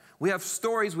that. We have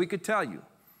stories we could tell you.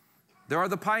 There are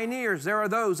the pioneers. There are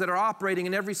those that are operating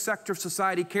in every sector of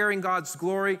society, carrying God's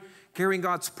glory, carrying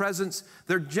God's presence.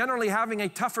 They're generally having a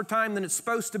tougher time than it's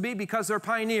supposed to be because they're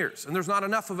pioneers, and there's not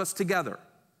enough of us together.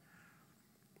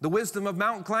 The wisdom of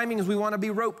mountain climbing is we want to be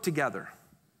roped together.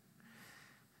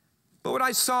 But what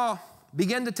I saw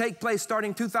began to take place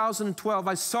starting 2012,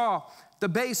 I saw the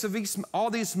base of all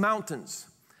these mountains.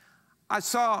 I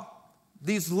saw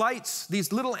these lights,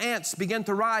 these little ants began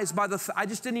to rise by I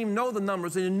just didn't even know the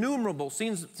numbers, innumerable,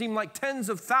 seemed like tens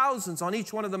of thousands on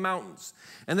each one of the mountains.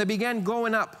 And they began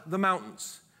going up the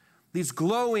mountains. These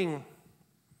glowing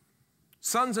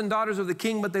sons and daughters of the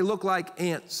King, but they look like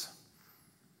ants.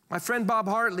 My friend Bob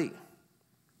Hartley,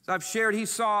 as I've shared, he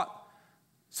saw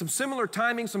some similar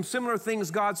timing, some similar things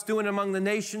God's doing among the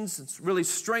nations. It's really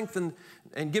strengthened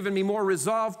and given me more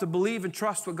resolve to believe and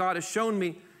trust what God has shown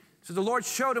me. So the Lord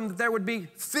showed him that there would be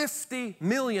 50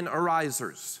 million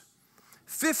arisers.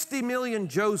 50 million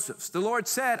Josephs. The Lord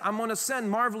said, I'm going to send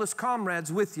marvelous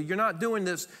comrades with you. You're not doing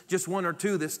this just one or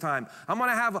two this time. I'm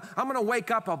going to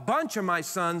wake up a bunch of my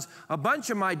sons, a bunch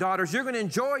of my daughters. You're going to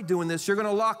enjoy doing this. You're going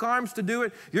to lock arms to do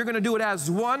it. You're going to do it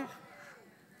as one.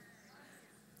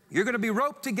 You're going to be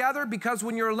roped together, because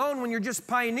when you're alone, when you're just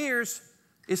pioneers,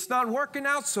 it's not working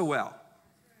out so well.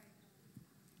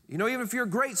 You know, even if you're a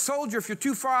great soldier, if you're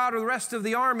too far out of the rest of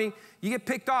the army, you get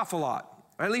picked off a lot,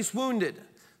 or at least wounded.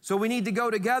 So we need to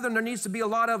go together, and there needs to be a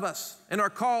lot of us. And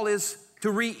our call is to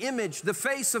re-image the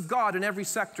face of God in every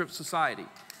sector of society.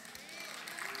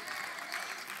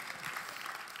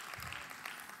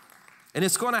 And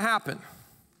it's going to happen.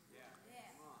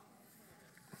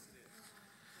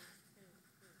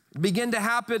 Begin to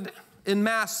happen in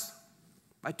mass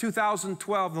by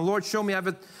 2012. The Lord showed me, I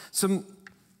have some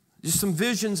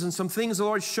visions and some things the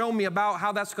Lord showed me about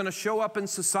how that's going to show up in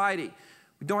society.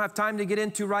 We don't have time to get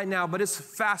into right now, but it's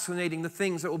fascinating, the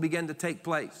things that will begin to take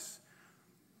place.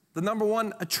 The number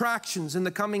one attractions in the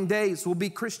coming days will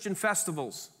be Christian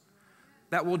festivals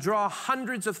that will draw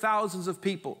hundreds of thousands of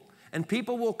people. And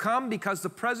people will come because the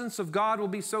presence of God will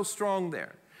be so strong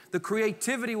there. The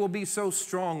creativity will be so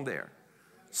strong there.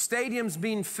 Stadiums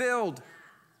being filled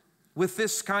with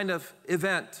this kind of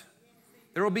event.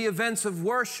 There will be events of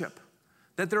worship.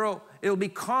 It'll be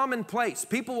commonplace.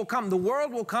 People will come. The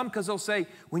world will come because they'll say,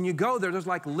 when you go there, there's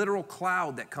like literal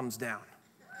cloud that comes down.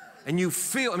 And you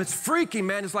feel, and it's freaky,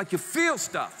 man. It's like you feel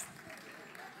stuff.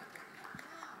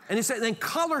 And he said, then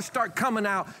colors start coming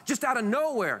out just out of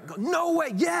nowhere. Go, no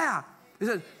way, yeah. He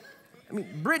said, I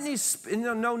mean, Britney's,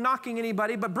 no knocking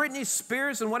anybody, but Britney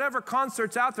Spears and whatever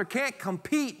concerts out there can't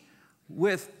compete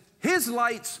with his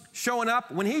lights showing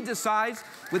up when he decides,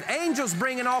 with angels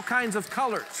bringing all kinds of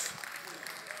colors.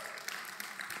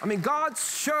 I mean,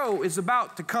 God's show is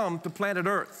about to come to planet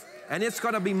Earth. And it's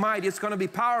going to be mighty. It's going to be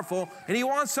powerful. And He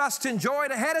wants us to enjoy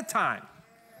it ahead of time.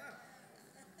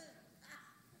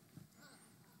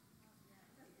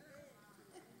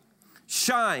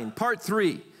 Shine, part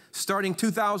 3, starting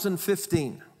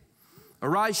 2015.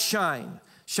 Arise, shine.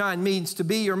 Shine means to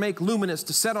be or make luminous,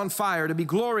 to set on fire, to be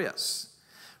glorious.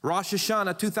 Rosh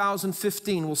Hashanah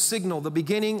 2015 will signal the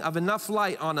beginning of enough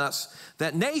light on us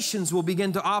that nations will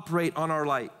begin to operate on our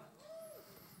light.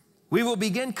 We will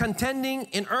begin contending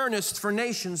in earnest for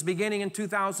nations beginning in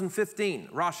 2015,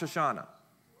 Rosh Hashanah.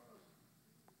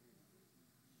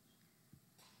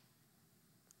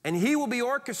 And He will be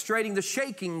orchestrating the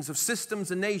shakings of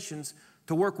systems and nations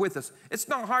to work with us. It's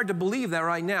not hard to believe that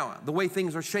right now, the way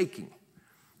things are shaking.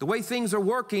 The way things are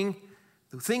working,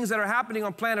 the things that are happening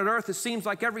on planet Earth, it seems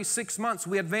like every 6 months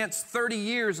we advance 30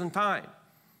 years in time.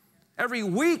 Every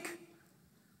week,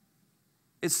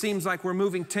 it seems like we're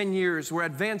moving 10 years. We're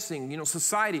advancing,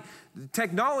 society.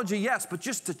 Technology, yes, but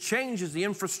just the changes, the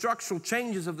infrastructural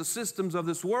changes of the systems of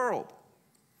this world.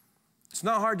 It's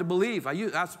not hard to believe.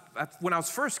 When I was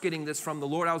first getting this from the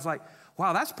Lord, I was like,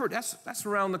 wow, that's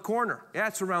around the corner. Yeah,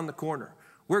 it's around the corner.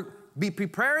 Be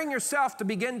preparing yourself to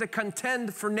begin to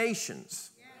contend for nations.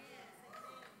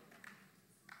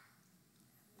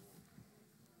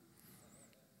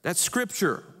 That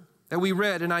scripture that we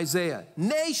read in Isaiah.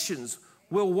 Nations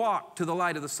will walk to the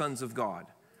light of the sons of God.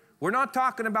 We're not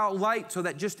talking about light so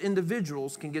that just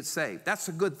individuals can get saved. That's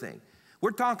a good thing.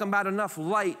 We're talking about enough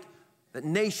light that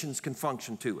nations can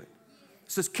function to it.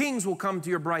 It says kings will come to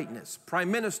your brightness.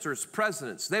 Prime ministers,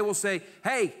 presidents, they will say,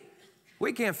 hey,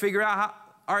 we can't figure out how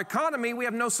our economy, we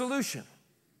have no solution.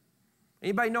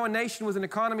 Anybody know a nation with an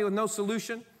economy with no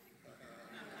solution?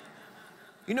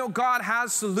 You know God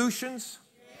has solutions.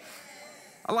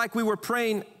 Like we were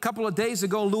praying a couple of days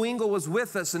ago, Lou Engle was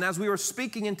with us, and as we were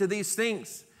speaking into these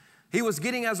things, he was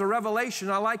getting as a revelation.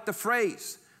 I like the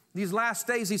phrase, these last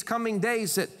days, these coming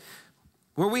days, that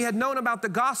where we had known about the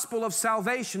gospel of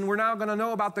salvation, we're now going to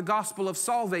know about the gospel of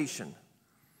salvation.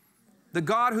 The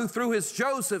God who through His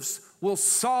Josephs will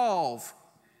solve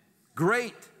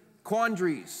great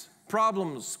quandaries,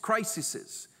 problems,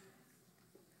 crises.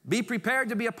 Be prepared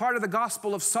to be a part of the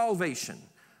gospel of salvation.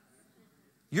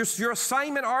 Your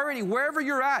assignment already, wherever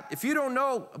you're at, if you don't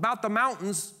know about the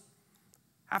mountains,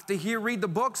 have to read the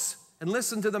books and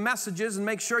listen to the messages and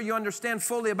make sure you understand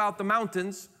fully about the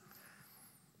mountains.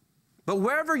 But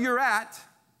wherever you're at,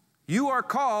 you are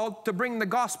called to bring the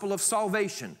gospel of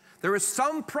salvation. There is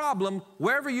some problem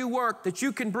wherever you work that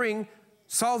you can bring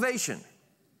salvation.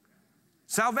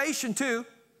 Salvation too,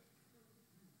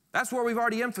 that's where we've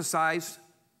already emphasized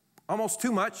almost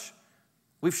too much.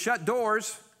 We've shut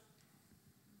doors.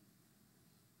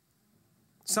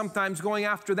 Sometimes going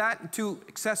after that in too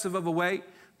excessive of a way.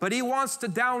 But He wants to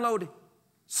download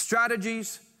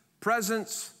strategies,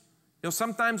 presence, You know,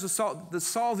 sometimes the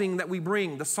solving that we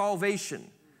bring, the salvation,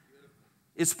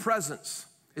 is presence,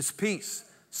 is peace.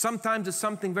 Sometimes it's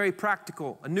something very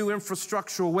practical, a new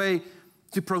infrastructural way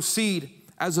to proceed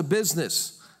as a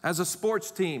business, as a sports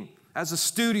team, as a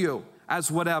studio,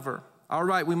 as whatever. All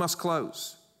right, we must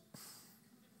close.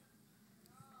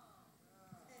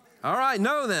 All right,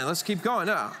 no then, let's keep going.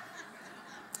 No.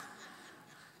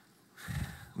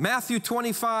 Matthew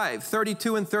 25,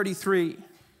 32 and 33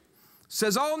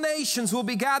 says, all nations will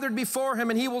be gathered before him,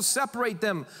 and he will separate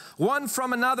them one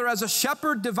from another, as a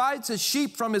shepherd divides his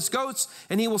sheep from his goats,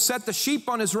 and he will set the sheep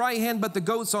on his right hand, but the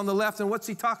goats on the left. And what's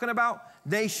he talking about?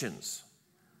 Nations.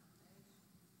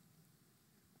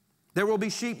 There will be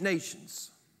sheep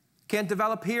nations. Can't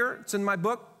develop here. It's in my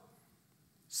book.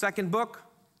 Second book,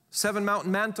 Seven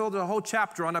Mountain Mantle. There's a whole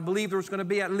chapter on, I believe there's going to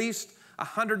be at least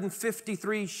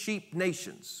 153 sheep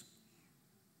nations.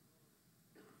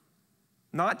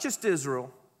 Not just Israel,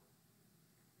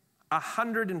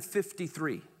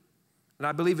 153. And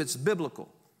I believe it's biblical.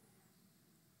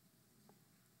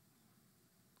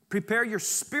 Prepare your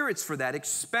spirits for that.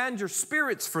 Expand your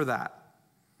spirits for that.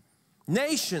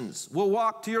 Nations will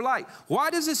walk to your light. Why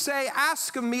does it say,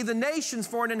 ask of me the nations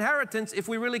for an inheritance, if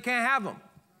we really can't have them?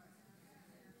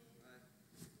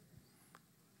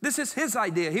 This is his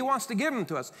idea. He wants to give them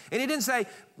to us. And he didn't say,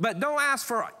 but don't ask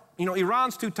for,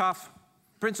 Iran's too tough.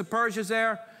 Prince of Persia's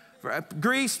there.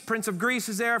 Greece, Prince of Greece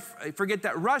is there. Forget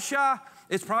that. Russia,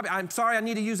 it's probably, I'm sorry, I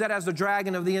need to use that as the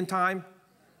dragon of the end time.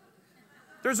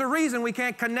 There's a reason we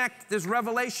can't connect this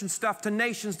revelation stuff to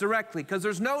nations directly, because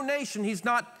there's no nation he's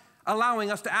not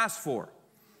allowing us to ask for.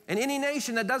 And any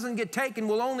nation that doesn't get taken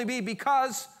will only be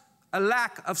because a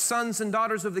lack of sons and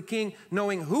daughters of the King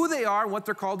knowing who they are and what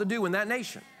they're called to do in that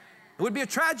nation. It would be a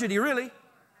tragedy, really.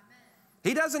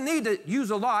 He doesn't need to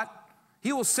use a lot.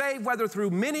 He will save whether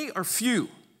through many or few.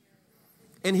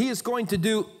 And he is going to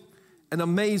do an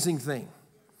amazing thing.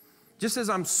 Just as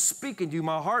I'm speaking to you,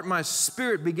 my heart, my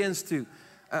spirit begins to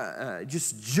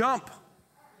just jump.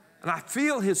 And I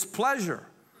feel his pleasure.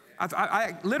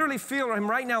 I literally feel him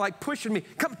right now like pushing me.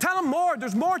 Come, tell him more.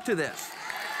 There's more to this.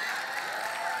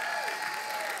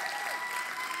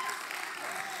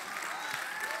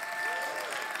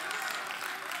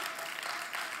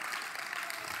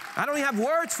 I don't even have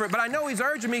words for it, but I know he's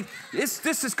urging me.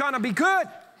 This is going to be good.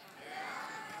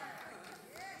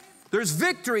 There's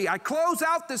victory. I close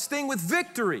out this thing with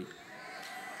victory.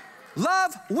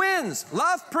 Love wins.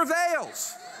 Love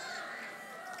prevails.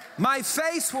 My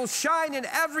face will shine in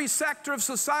every sector of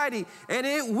society, and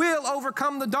it will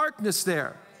overcome the darkness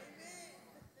there.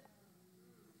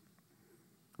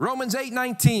 Romans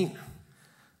 8:19.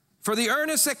 For the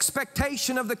earnest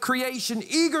expectation of the creation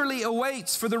eagerly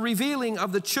awaits for the revealing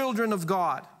of the children of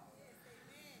God.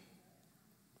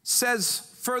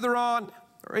 Says further on,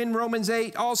 or in Romans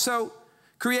 8, also,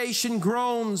 creation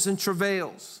groans and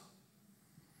travails.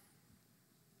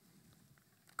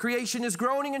 Creation is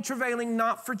groaning and travailing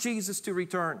not for Jesus to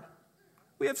return.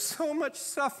 We have so much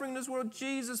suffering in this world.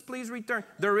 Jesus, please return.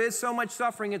 There is so much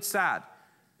suffering, it's sad.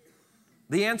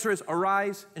 The answer is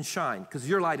arise and shine, because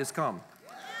your light has come.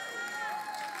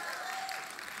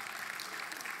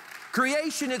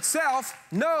 Creation itself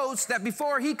knows that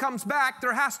before he comes back,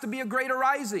 there has to be a great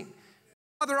arising.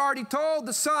 Father already told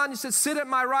the Son, he said, sit at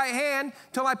my right hand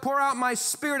till I pour out my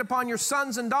Spirit upon your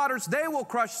sons and daughters. They will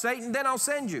crush Satan, then I'll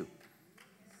send you.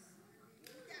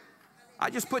 I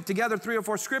just put together 3 or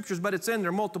 4 scriptures, but it's in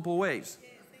there multiple ways.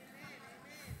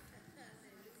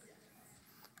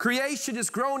 Creation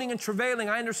is groaning and travailing.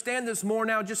 I understand this more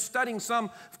now just studying some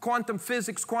quantum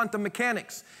physics, quantum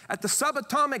mechanics. At the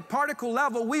subatomic particle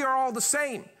level, we are all the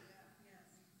same.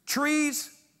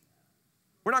 Trees,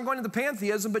 we're not going into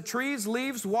pantheism, but trees,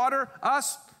 leaves, water,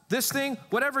 us, this thing,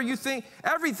 whatever you think,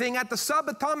 everything at the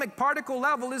subatomic particle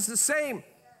level is the same.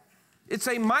 It's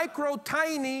a micro,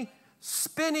 tiny,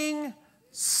 spinning,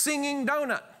 singing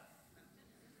donut.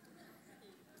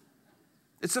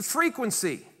 It's a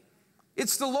frequency.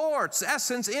 It's the Lord's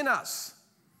essence in us.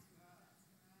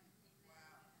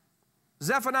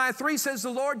 Zephaniah 3 says, the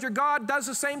Lord your God does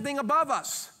the same thing above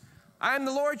us. I am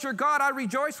the Lord your God. I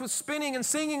rejoice with spinning and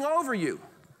singing over you.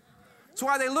 That's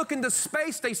why they look into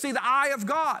space. They see the eye of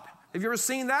God. Have you ever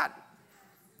seen that?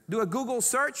 Do a Google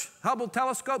search. Hubble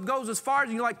telescope goes as far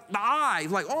as you're like, the eye.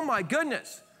 Like, oh my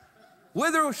goodness.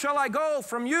 Whither shall I go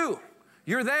from you?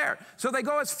 You're there. So they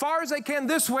go as far as they can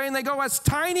this way, and they go as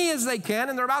tiny as they can,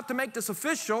 and they're about to make this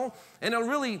official, and it'll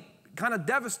really kind of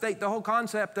devastate the whole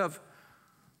concept of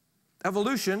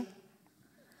evolution.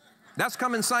 That's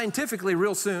coming scientifically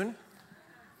real soon.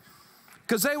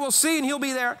 Because they will see, and he'll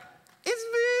be there. It's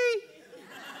me.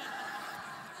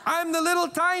 I'm the little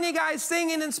tiny guy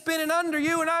singing and spinning under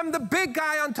you, and I'm the big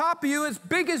guy on top of you. As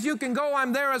big as you can go,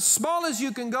 I'm there. As small as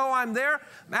you can go, I'm there.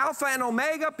 Alpha and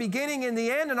Omega, beginning and the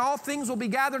end, and all things will be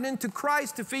gathered into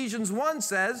Christ, Ephesians 1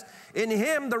 says. In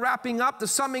Him, the wrapping up, the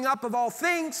summing up of all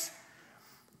things.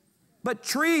 But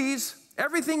trees,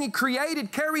 everything He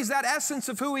created carries that essence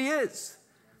of who He is.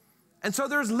 And so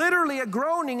there's literally a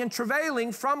groaning and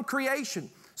travailing from creation.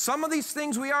 Some of these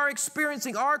things we are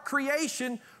experiencing are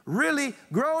creation really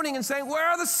groaning and saying, where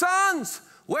are the sons?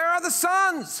 Where are the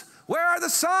sons? Where are the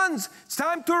sons? It's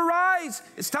time to arise.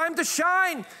 It's time to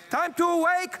shine. Time to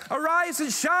awake, arise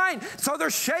and shine. So they're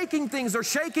shaking things. They're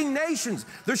shaking nations.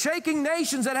 They're shaking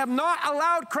nations that have not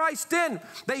allowed Christ in.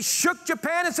 They shook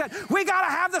Japan and said, we got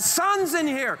to have the sons in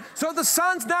here. So the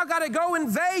sons now got to go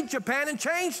invade Japan and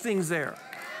change things there.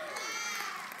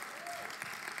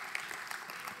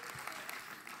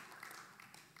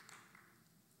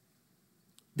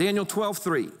 Daniel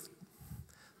 12:3.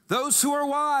 Those who are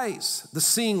wise, the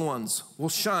seeing ones, will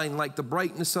shine like the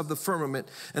brightness of the firmament,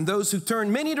 and those who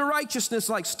turn many to righteousness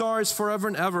like stars forever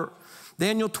and ever.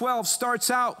 Daniel 12 starts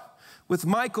out with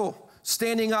Michael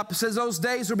standing up. It says those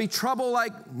days will be trouble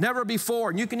like never before.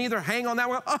 And you can either hang on that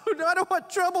one, oh, no, I don't want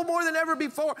trouble more than ever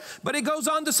before. But it goes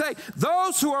on to say,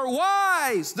 those who are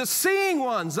wise, the seeing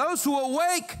ones, those who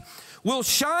awake, will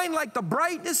shine like the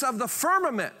brightness of the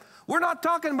firmament. We're not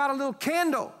talking about a little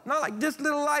candle, not like this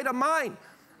little light of mine.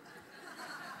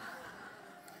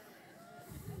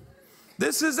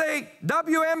 This is a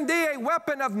WMD, a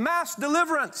weapon of mass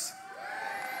deliverance.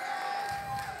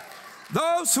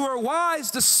 Those who are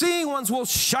wise, the seeing ones, will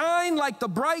shine like the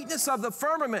brightness of the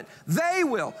firmament. They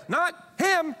will, not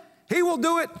Him. He will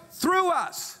do it through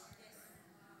us.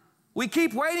 We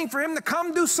keep waiting for Him to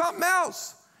come do something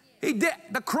else. He did.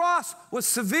 The cross was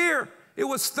severe. It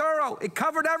was thorough. It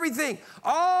covered everything.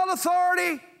 All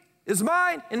authority is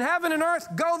mine in heaven and earth.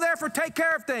 Go therefore, take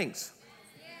care of things.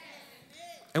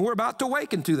 And we're about to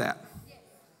awaken to that.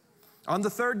 On the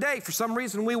third day, for some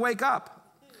reason, we wake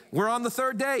up. We're on the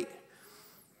third day.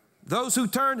 Those who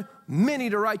turn many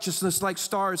to righteousness like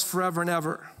stars forever and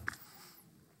ever.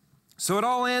 So it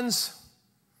all ends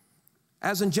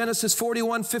as in Genesis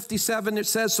 41:57, it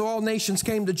says, so all nations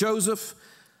came to Joseph.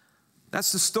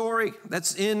 That's the story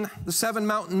that's in the Seven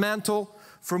Mountain Mantle.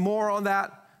 For more on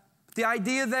that, the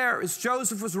idea there is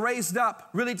Joseph was raised up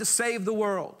really to save the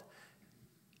world.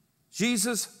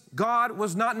 Jesus, God,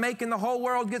 was not making the whole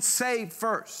world get saved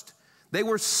first. They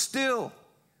were still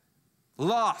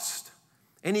lost.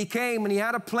 And He came and He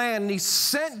had a plan, and He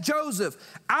sent Joseph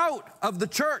out of the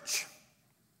church.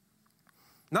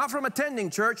 Not from attending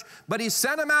church, but He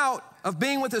sent him out of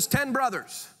being with his 10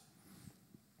 brothers.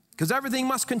 Because everything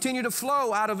must continue to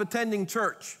flow out of attending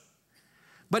church.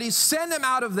 But He sent him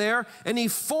out of there, and He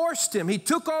forced him. He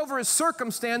took over his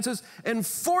circumstances and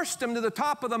forced him to the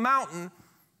top of the mountain.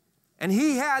 And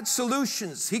he had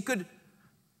solutions. He could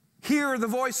hear the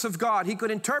voice of God. He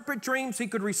could interpret dreams. He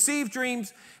could receive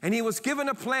dreams. And he was given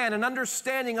a plan, an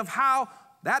understanding of how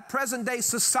that present day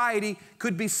society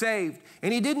could be saved.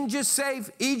 And He didn't just save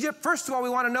Egypt. First of all, we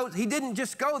want to note He didn't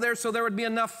just go there so there would be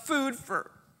enough food for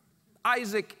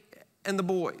Isaac and the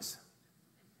boys.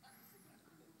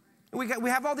 We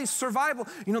have all these survival,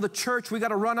 the church, we got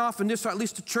to run off and this, or at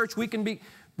least the church we can be.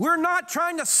 We're not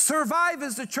trying to survive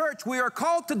as the church. We are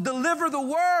called to deliver the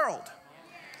world.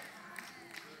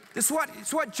 It's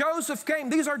what Joseph came.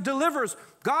 These are deliverers.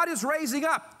 God is raising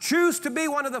up. Choose to be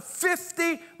one of the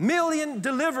 50 million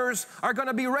deliverers are going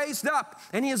to be raised up.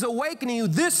 And He is awakening you.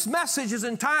 This message is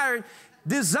entirely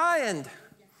designed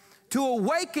to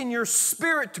awaken your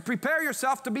spirit, to prepare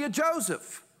yourself to be a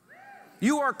Joseph.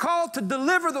 You are called to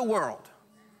deliver the world.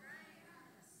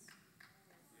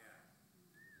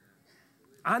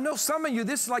 I know some of you,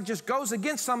 this like just goes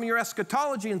against some of your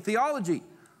eschatology and theology,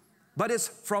 but it's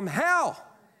from hell.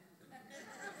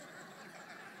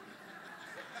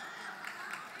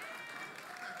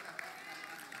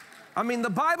 I mean, the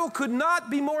Bible could not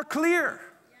be more clear.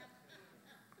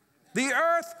 The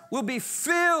earth will be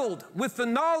filled with the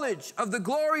knowledge of the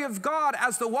glory of God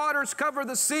as the waters cover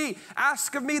the sea.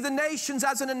 Ask of me the nations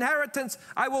as an inheritance.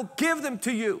 I will give them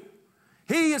to you.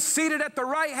 He is seated at the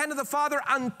right hand of the Father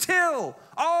until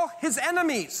all His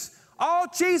enemies, all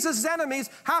Jesus' enemies,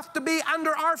 have to be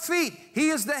under our feet. He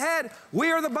is the head. We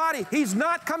are the body. He's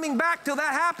not coming back till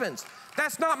that happens.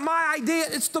 That's not my idea.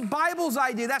 It's the Bible's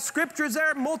idea. That scripture is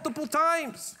there multiple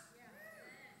times.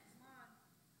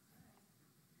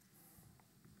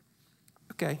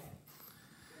 Okay.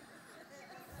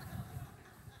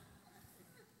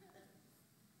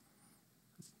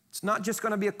 It's not just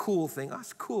going to be a cool thing.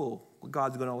 That's cool. what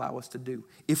God's going to allow us to do.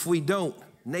 If we don't,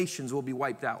 nations will be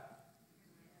wiped out.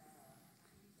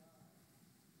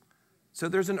 So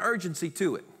there's an urgency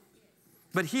to it.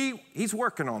 But he's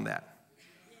working on that.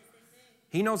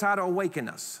 He knows how to awaken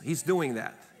us. He's doing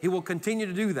that. He will continue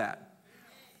to do that.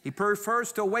 He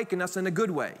prefers to awaken us in a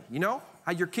good way. You know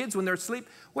how your kids, when they're asleep,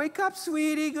 wake up,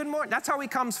 sweetie, good morning. That's how he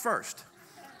comes first.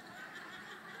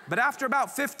 But after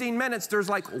about 15 minutes, there's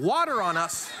like water on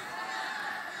us.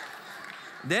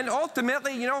 Then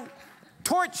ultimately, you know,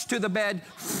 torch to the bed.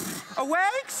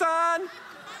 Awake, son.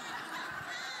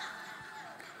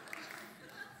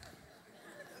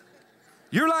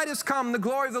 Your light has come. The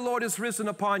glory of the Lord has risen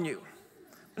upon you.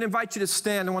 I invite you to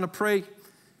stand. I want to pray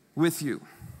with you.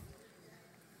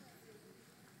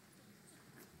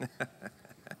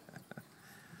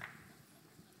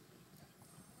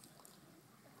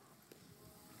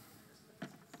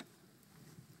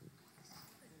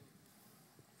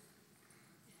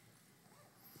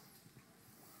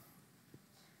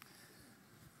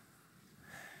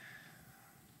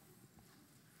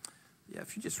 Yeah,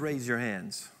 if you just raise your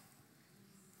hands.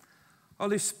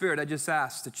 Holy Spirit, I just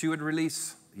ask that you would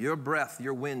release your breath,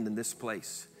 your wind in this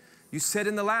place. You said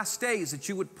in the last days that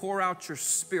you would pour out your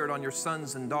Spirit on your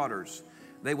sons and daughters.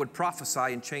 They would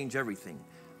prophesy and change everything.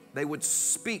 They would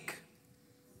speak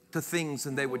to things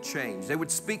and they would change. They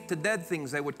would speak to dead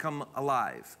things, they would come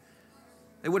alive.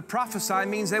 They would prophesy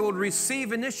means they would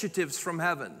receive initiatives from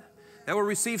heaven. They will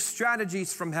receive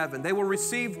strategies from heaven. They will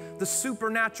receive the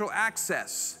supernatural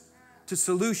access to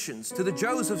solutions, to the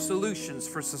Joseph solutions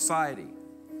for society.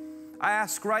 I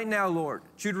ask right now, Lord,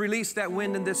 that you'd release that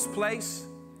wind in this place.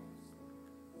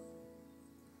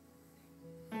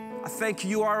 I thank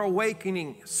you are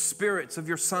awakening spirits of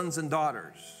your sons and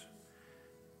daughters.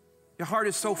 Your heart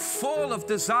is so full of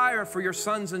desire for your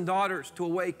sons and daughters to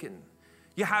awaken.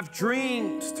 You have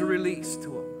dreams to release to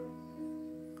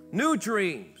them. New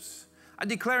dreams. I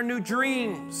declare new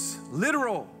dreams,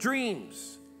 literal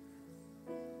dreams.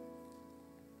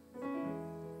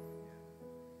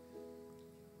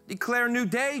 Declare new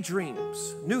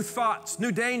daydreams, new thoughts,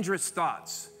 new dangerous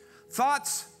thoughts.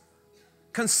 Thoughts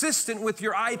consistent with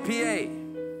your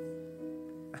IPA.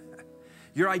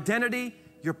 Your identity,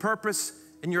 your purpose,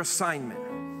 and your assignment.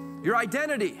 Your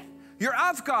identity, you're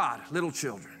of God, little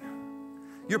children.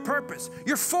 Your purpose,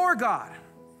 you're for God.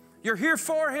 You're here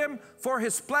for Him, for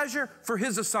His pleasure, for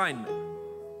His assignment.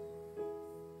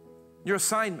 Your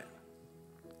assignment,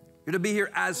 you're to be here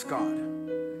as God.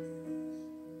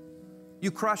 You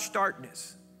crush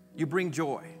darkness. You bring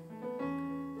joy.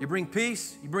 You bring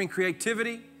peace. You bring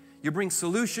creativity. You bring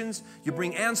solutions. You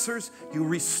bring answers. You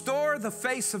restore the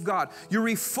face of God. You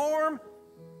reform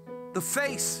the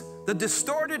face, the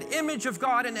distorted image of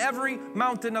God in every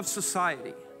mountain of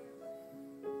society.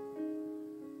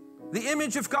 The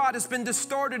image of God has been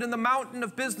distorted in the mountain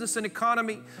of business and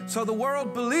economy, so the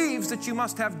world believes that you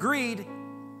must have greed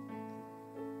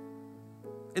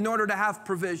in order to have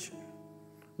provision.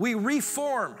 We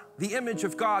reform the image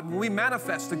of God when we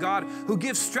manifest a God who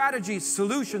gives strategies,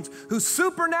 solutions, who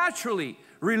supernaturally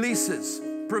releases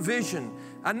provision,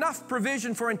 enough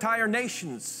provision for entire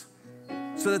nations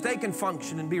so that they can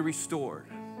function and be restored.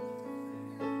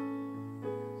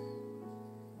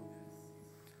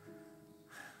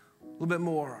 A little bit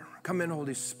more. Come in,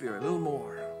 Holy Spirit. A little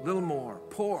more. A little more.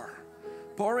 Pour.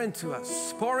 Pour into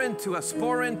us. Pour into us.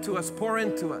 Pour into us. Pour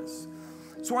into us.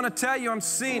 I just want to tell you, I'm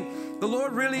seeing the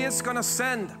Lord really is going to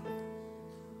send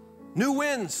new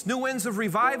winds of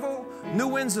revival, new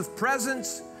winds of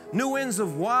presence, new winds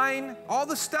of wine, all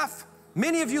the stuff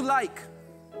many of you like.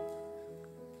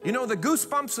 You know, the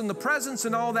goosebumps and the presence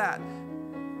and all that.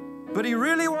 But He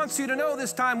really wants you to know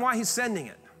this time why He's sending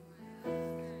it.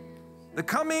 The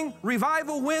coming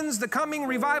revival winds, the coming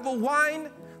revival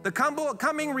wine, the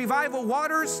coming revival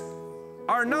waters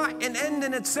are not an end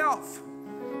in itself.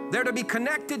 They're to be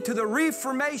connected to the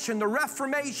reformation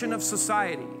of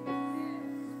society.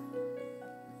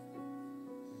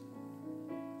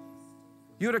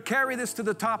 You're to carry this to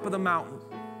the top of the mountain.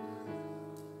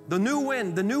 The new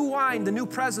wind, the new wine, the new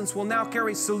presence will now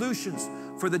carry solutions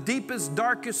for the deepest,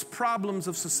 darkest problems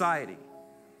of society.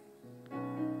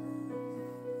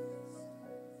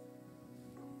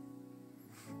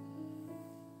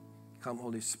 Come,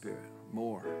 Holy Spirit,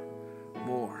 more,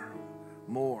 more,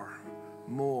 more.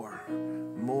 More,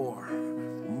 more,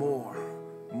 more,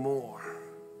 more.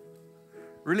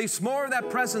 Release more of that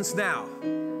presence now.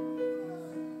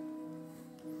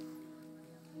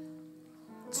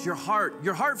 It's your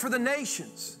heart for the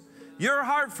nations. Your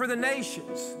heart for the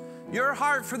nations. Your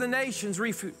heart for the nations.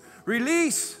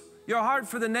 Release your heart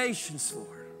for the nations,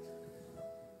 Lord.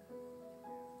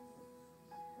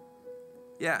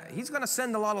 Yeah, he's going to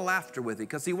send a lot of laughter with it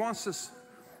because he wants us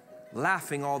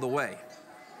laughing all the way.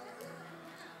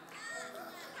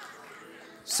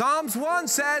 Psalms 1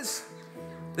 says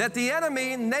that the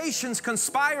enemy, nations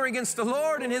conspire against the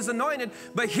Lord and his anointed,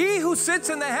 but he who sits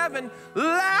in the heaven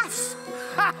laughs.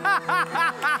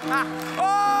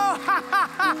 Oh!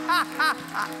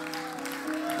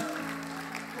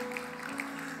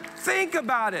 Think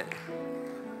about it.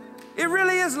 It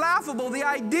really is laughable, the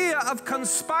idea of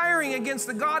conspiring against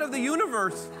the God of the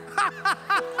universe.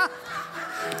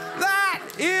 That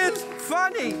is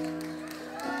funny.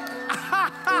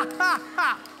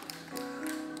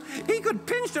 He could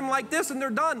pinch them like this and they're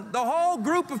done. The whole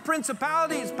group of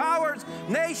principalities, powers,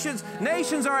 nations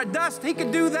are at dust. He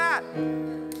could do that.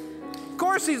 Of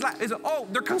course he's like, oh,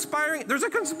 they're conspiring. There's a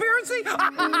conspiracy?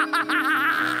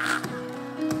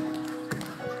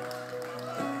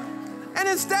 And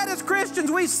instead, as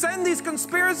Christians, we send these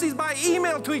conspiracies by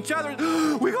email to each other.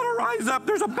 We got to rise up.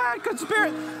 There's a bad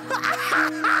conspiracy.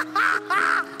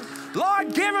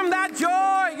 Lord, give him that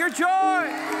joy, your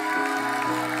joy.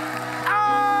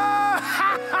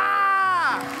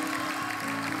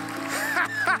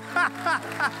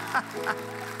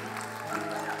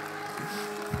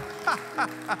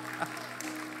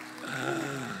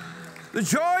 The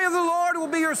joy of the Lord will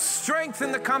be your strength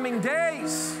in the coming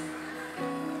days.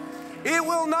 It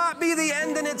will not be the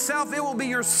end in itself. It will be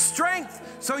your strength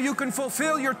so you can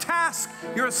fulfill your task,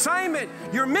 your assignment,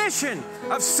 your mission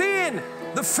of seeing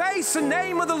the face and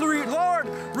name of the Lord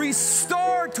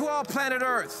restored to all planet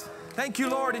Earth. Thank you,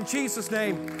 Lord, in Jesus'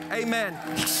 name. Amen.